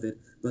they love it,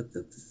 but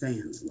the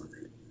fans love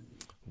it.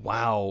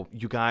 Wow,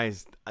 you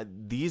guys, I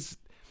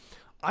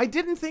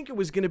didn't think it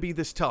was going to be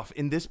this tough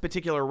in this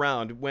particular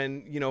round.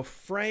 When, you know,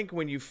 Frank,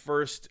 when you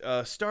first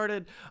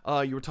started,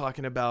 you were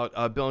talking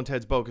about Bill and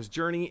Ted's Bogus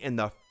Journey, and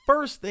the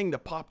first thing that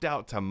popped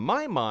out to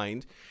my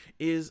mind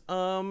is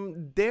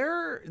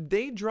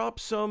they dropped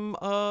some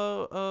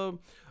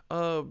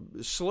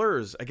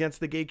slurs against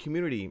the gay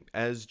community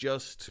as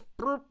just,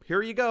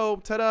 here you go,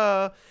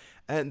 ta-da.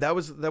 And that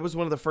was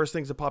one of the first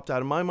things that popped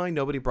out of my mind.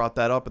 Nobody brought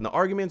that up in the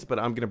arguments, but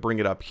I'm going to bring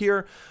it up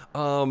here.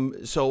 I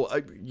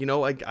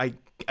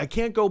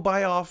can't go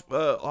off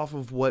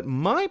of what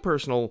my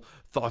personal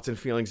thoughts and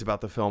feelings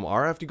about the film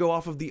are. I have to go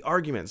off of the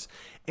arguments.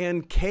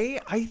 And Kay,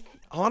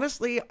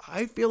 honestly,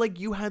 I feel like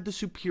you had the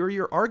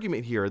superior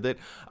argument here. That,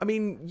 I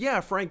mean,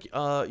 yeah, Frank,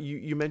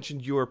 you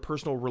mentioned your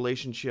personal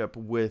relationship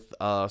with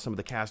some of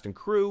the cast and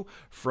crew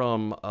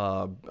from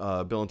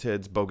Bill and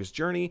Ted's Bogus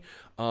Journey.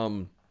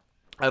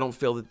 I don't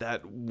feel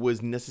that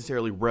was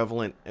necessarily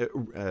relevant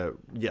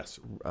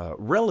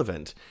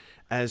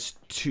as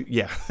to,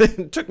 yeah,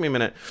 it took me a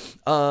minute.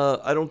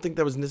 I don't think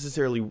that was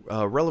necessarily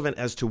relevant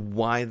as to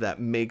why that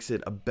makes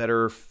it a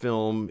better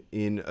film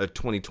in a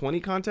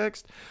 2020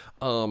 context.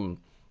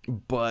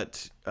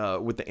 But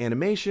with the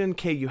animation,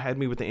 Kay, you had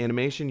me with the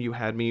animation, you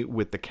had me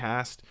with the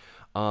cast,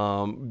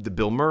 the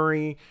Bill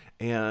Murray,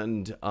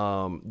 and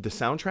the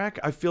soundtrack.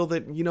 I feel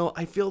that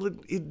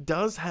it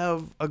does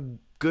have a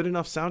good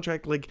enough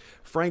soundtrack. Like,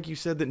 Frank, you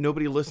said that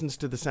nobody listens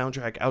to the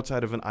soundtrack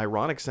outside of an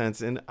ironic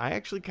sense, and I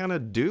actually kind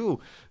of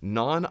do,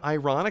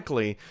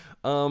 non-ironically.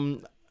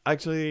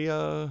 Actually,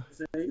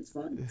 it's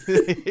fun.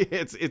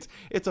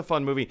 it's a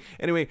fun movie.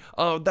 Anyway,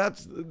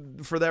 that's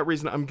for that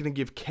reason I'm gonna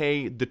give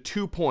Kay the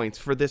 2 points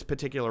for this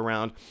particular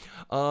round.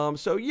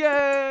 So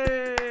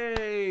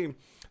yay!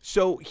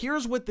 So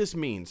here's what this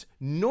means.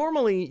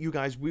 Normally, you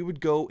guys, we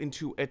would go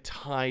into a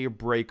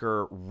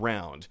tiebreaker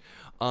round.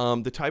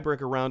 The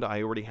tiebreaker round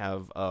I already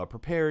have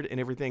prepared and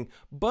everything,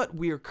 but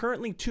we are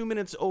currently 2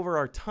 minutes over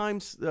our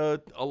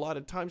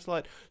allotted time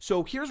slot.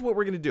 So here's what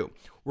we're gonna do.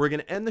 We're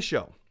gonna end the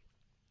show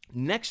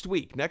next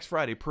week, next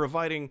Friday,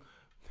 providing...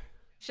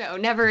 Show,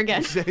 never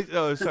again.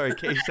 Oh, sorry,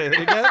 can you say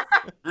that again?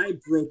 I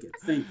broke it.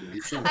 Thank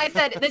you. I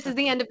said, this is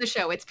the end of the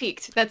show. It's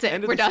peaked. That's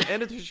it. We're done.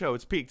 End of the show.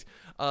 It's peaked.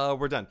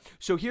 We're done.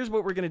 So here's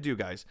what we're going to do,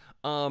 guys.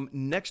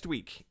 Next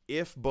week,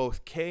 if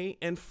both Kay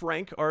and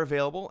Frank are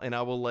available, and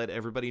I will let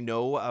everybody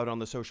know out on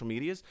the social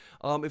medias,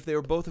 if they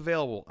are both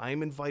available,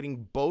 I'm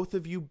inviting both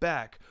of you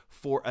back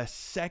for a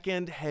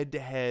second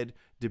head-to-head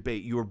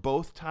debate. You are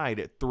both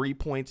tied at 3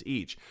 points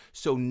each.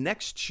 So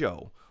next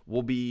show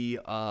will be,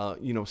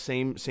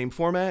 same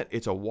format.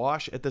 It's a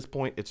wash at this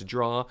point. It's a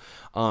draw.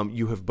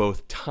 You have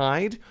both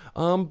tied.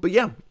 But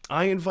yeah,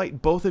 I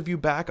invite both of you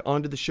back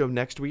onto the show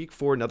next week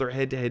for another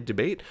head-to-head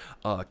debate,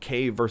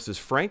 Kay versus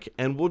Frank,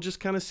 and we'll just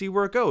kind of see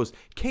where it goes.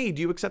 Kay,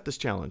 do you accept this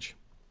challenge?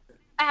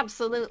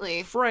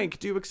 Absolutely. Frank,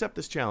 do you accept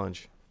this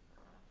challenge?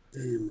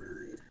 Damn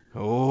right.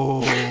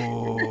 Oh.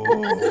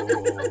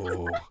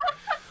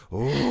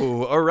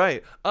 Oh, all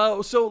right.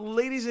 So,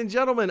 ladies and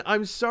gentlemen,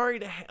 I'm sorry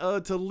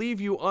to leave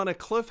you on a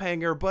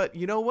cliffhanger, but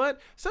you know what?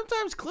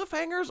 Sometimes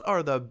cliffhangers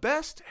are the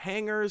best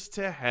hangers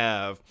to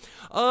have.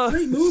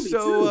 Great movie,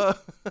 so,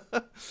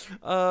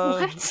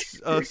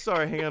 What?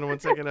 sorry, hang on one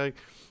second.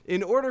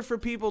 In order for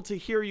people to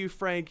hear you,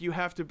 Frank, you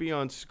have to be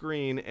on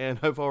screen, and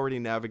I've already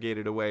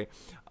navigated away.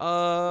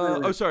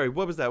 Oh, sorry.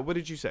 What was that? What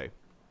did you say?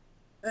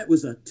 That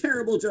was a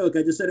terrible joke.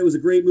 I just said it was a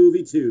great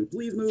movie, too.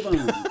 Please move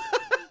on.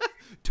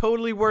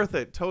 Totally worth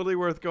it. Totally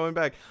worth going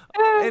back.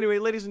 Anyway,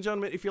 ladies and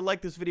gentlemen, if you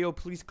like this video,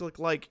 please click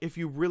like. If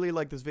you really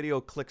like this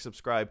video, click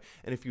subscribe.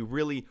 And if you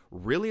really,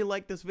 really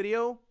like this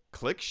video,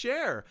 click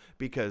share,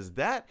 because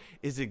that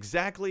is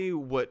exactly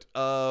what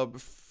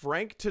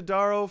Frank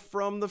Todaro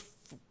from the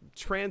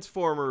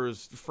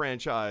Transformers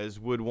franchise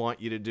would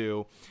want you to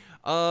do.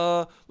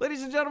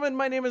 Ladies and gentlemen,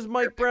 my name is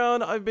Mike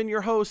Brown. I've been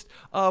your host.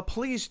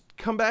 Please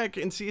come back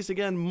and see us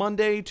again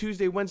Monday,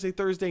 Tuesday, Wednesday,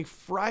 Thursday.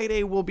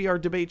 Friday will be our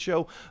debate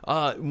show.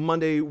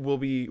 Monday we'll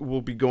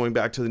be going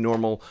back to the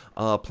normal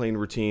plain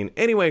routine.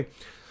 Anyway,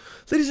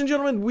 ladies and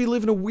gentlemen, we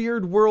live in a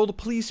weird world.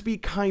 Please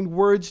speak kind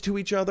words to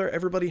each other.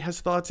 Everybody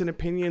has thoughts and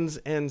opinions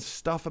and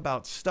stuff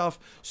about stuff.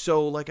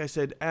 So, like I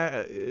said,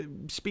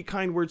 speak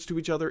kind words to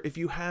each other. If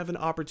you have an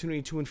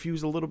opportunity to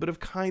infuse a little bit of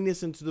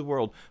kindness into the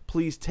world,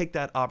 please take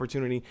that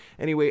opportunity.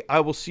 Anyway,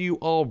 I will see you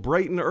all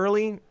bright and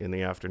early in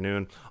the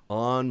afternoon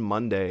on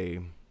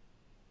Monday.